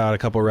I put out a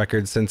couple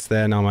records since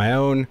then on my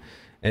own,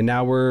 and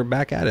now we're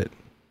back at it.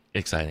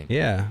 Exciting.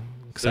 Yeah,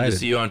 excited. Good to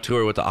see you on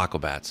tour with the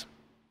Aquabats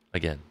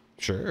again.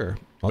 Sure.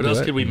 What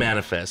else could we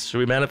manifest? Should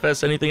we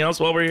manifest anything else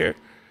while we're here?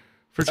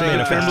 For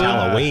manifest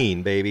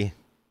Halloween, baby.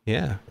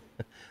 Yeah.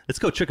 Let's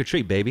go trick or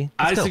treat, baby.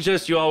 I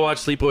suggest you all watch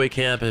Sleepaway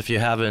Camp if you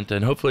haven't,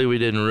 and hopefully we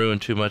didn't ruin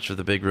too much of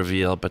the big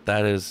reveal, but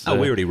that is...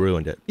 we already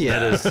ruined it. Yeah.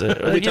 That is...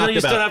 you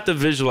still have to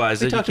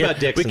visualize it. We talked about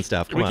dicks and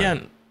stuff. Come on. We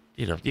can't...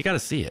 You know, you got to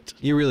see it.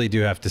 You really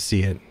do have to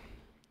see it.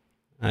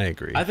 I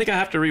agree. I think I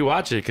have to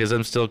rewatch it because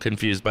I'm still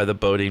confused by the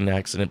boating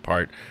accident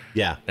part.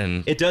 Yeah,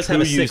 and it does have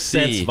a Sixth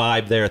Sense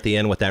vibe there at the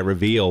end with that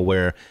reveal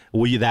where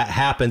that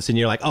happens and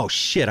you're like, oh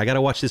shit, I got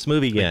to watch this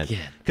movie again.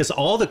 Because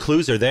all the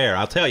clues are there.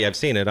 I'll tell you, I've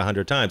seen it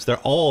 100 times. They're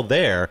all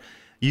there.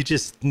 You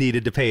just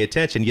needed to pay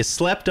attention. You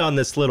slept on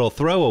this little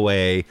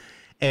throwaway,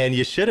 and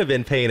you should have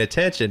been paying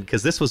attention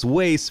because this was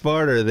way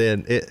smarter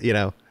than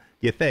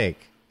you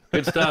think.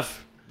 Good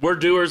stuff. We're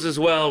doers as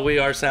well. We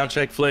are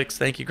Soundcheck Flicks.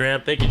 Thank you,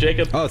 Graham. Thank you,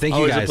 Jacob. Oh, thank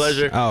you, guys. Always a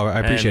pleasure. Oh,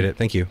 I appreciate it.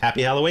 Thank you.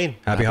 Happy Halloween.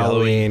 Happy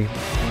Halloween.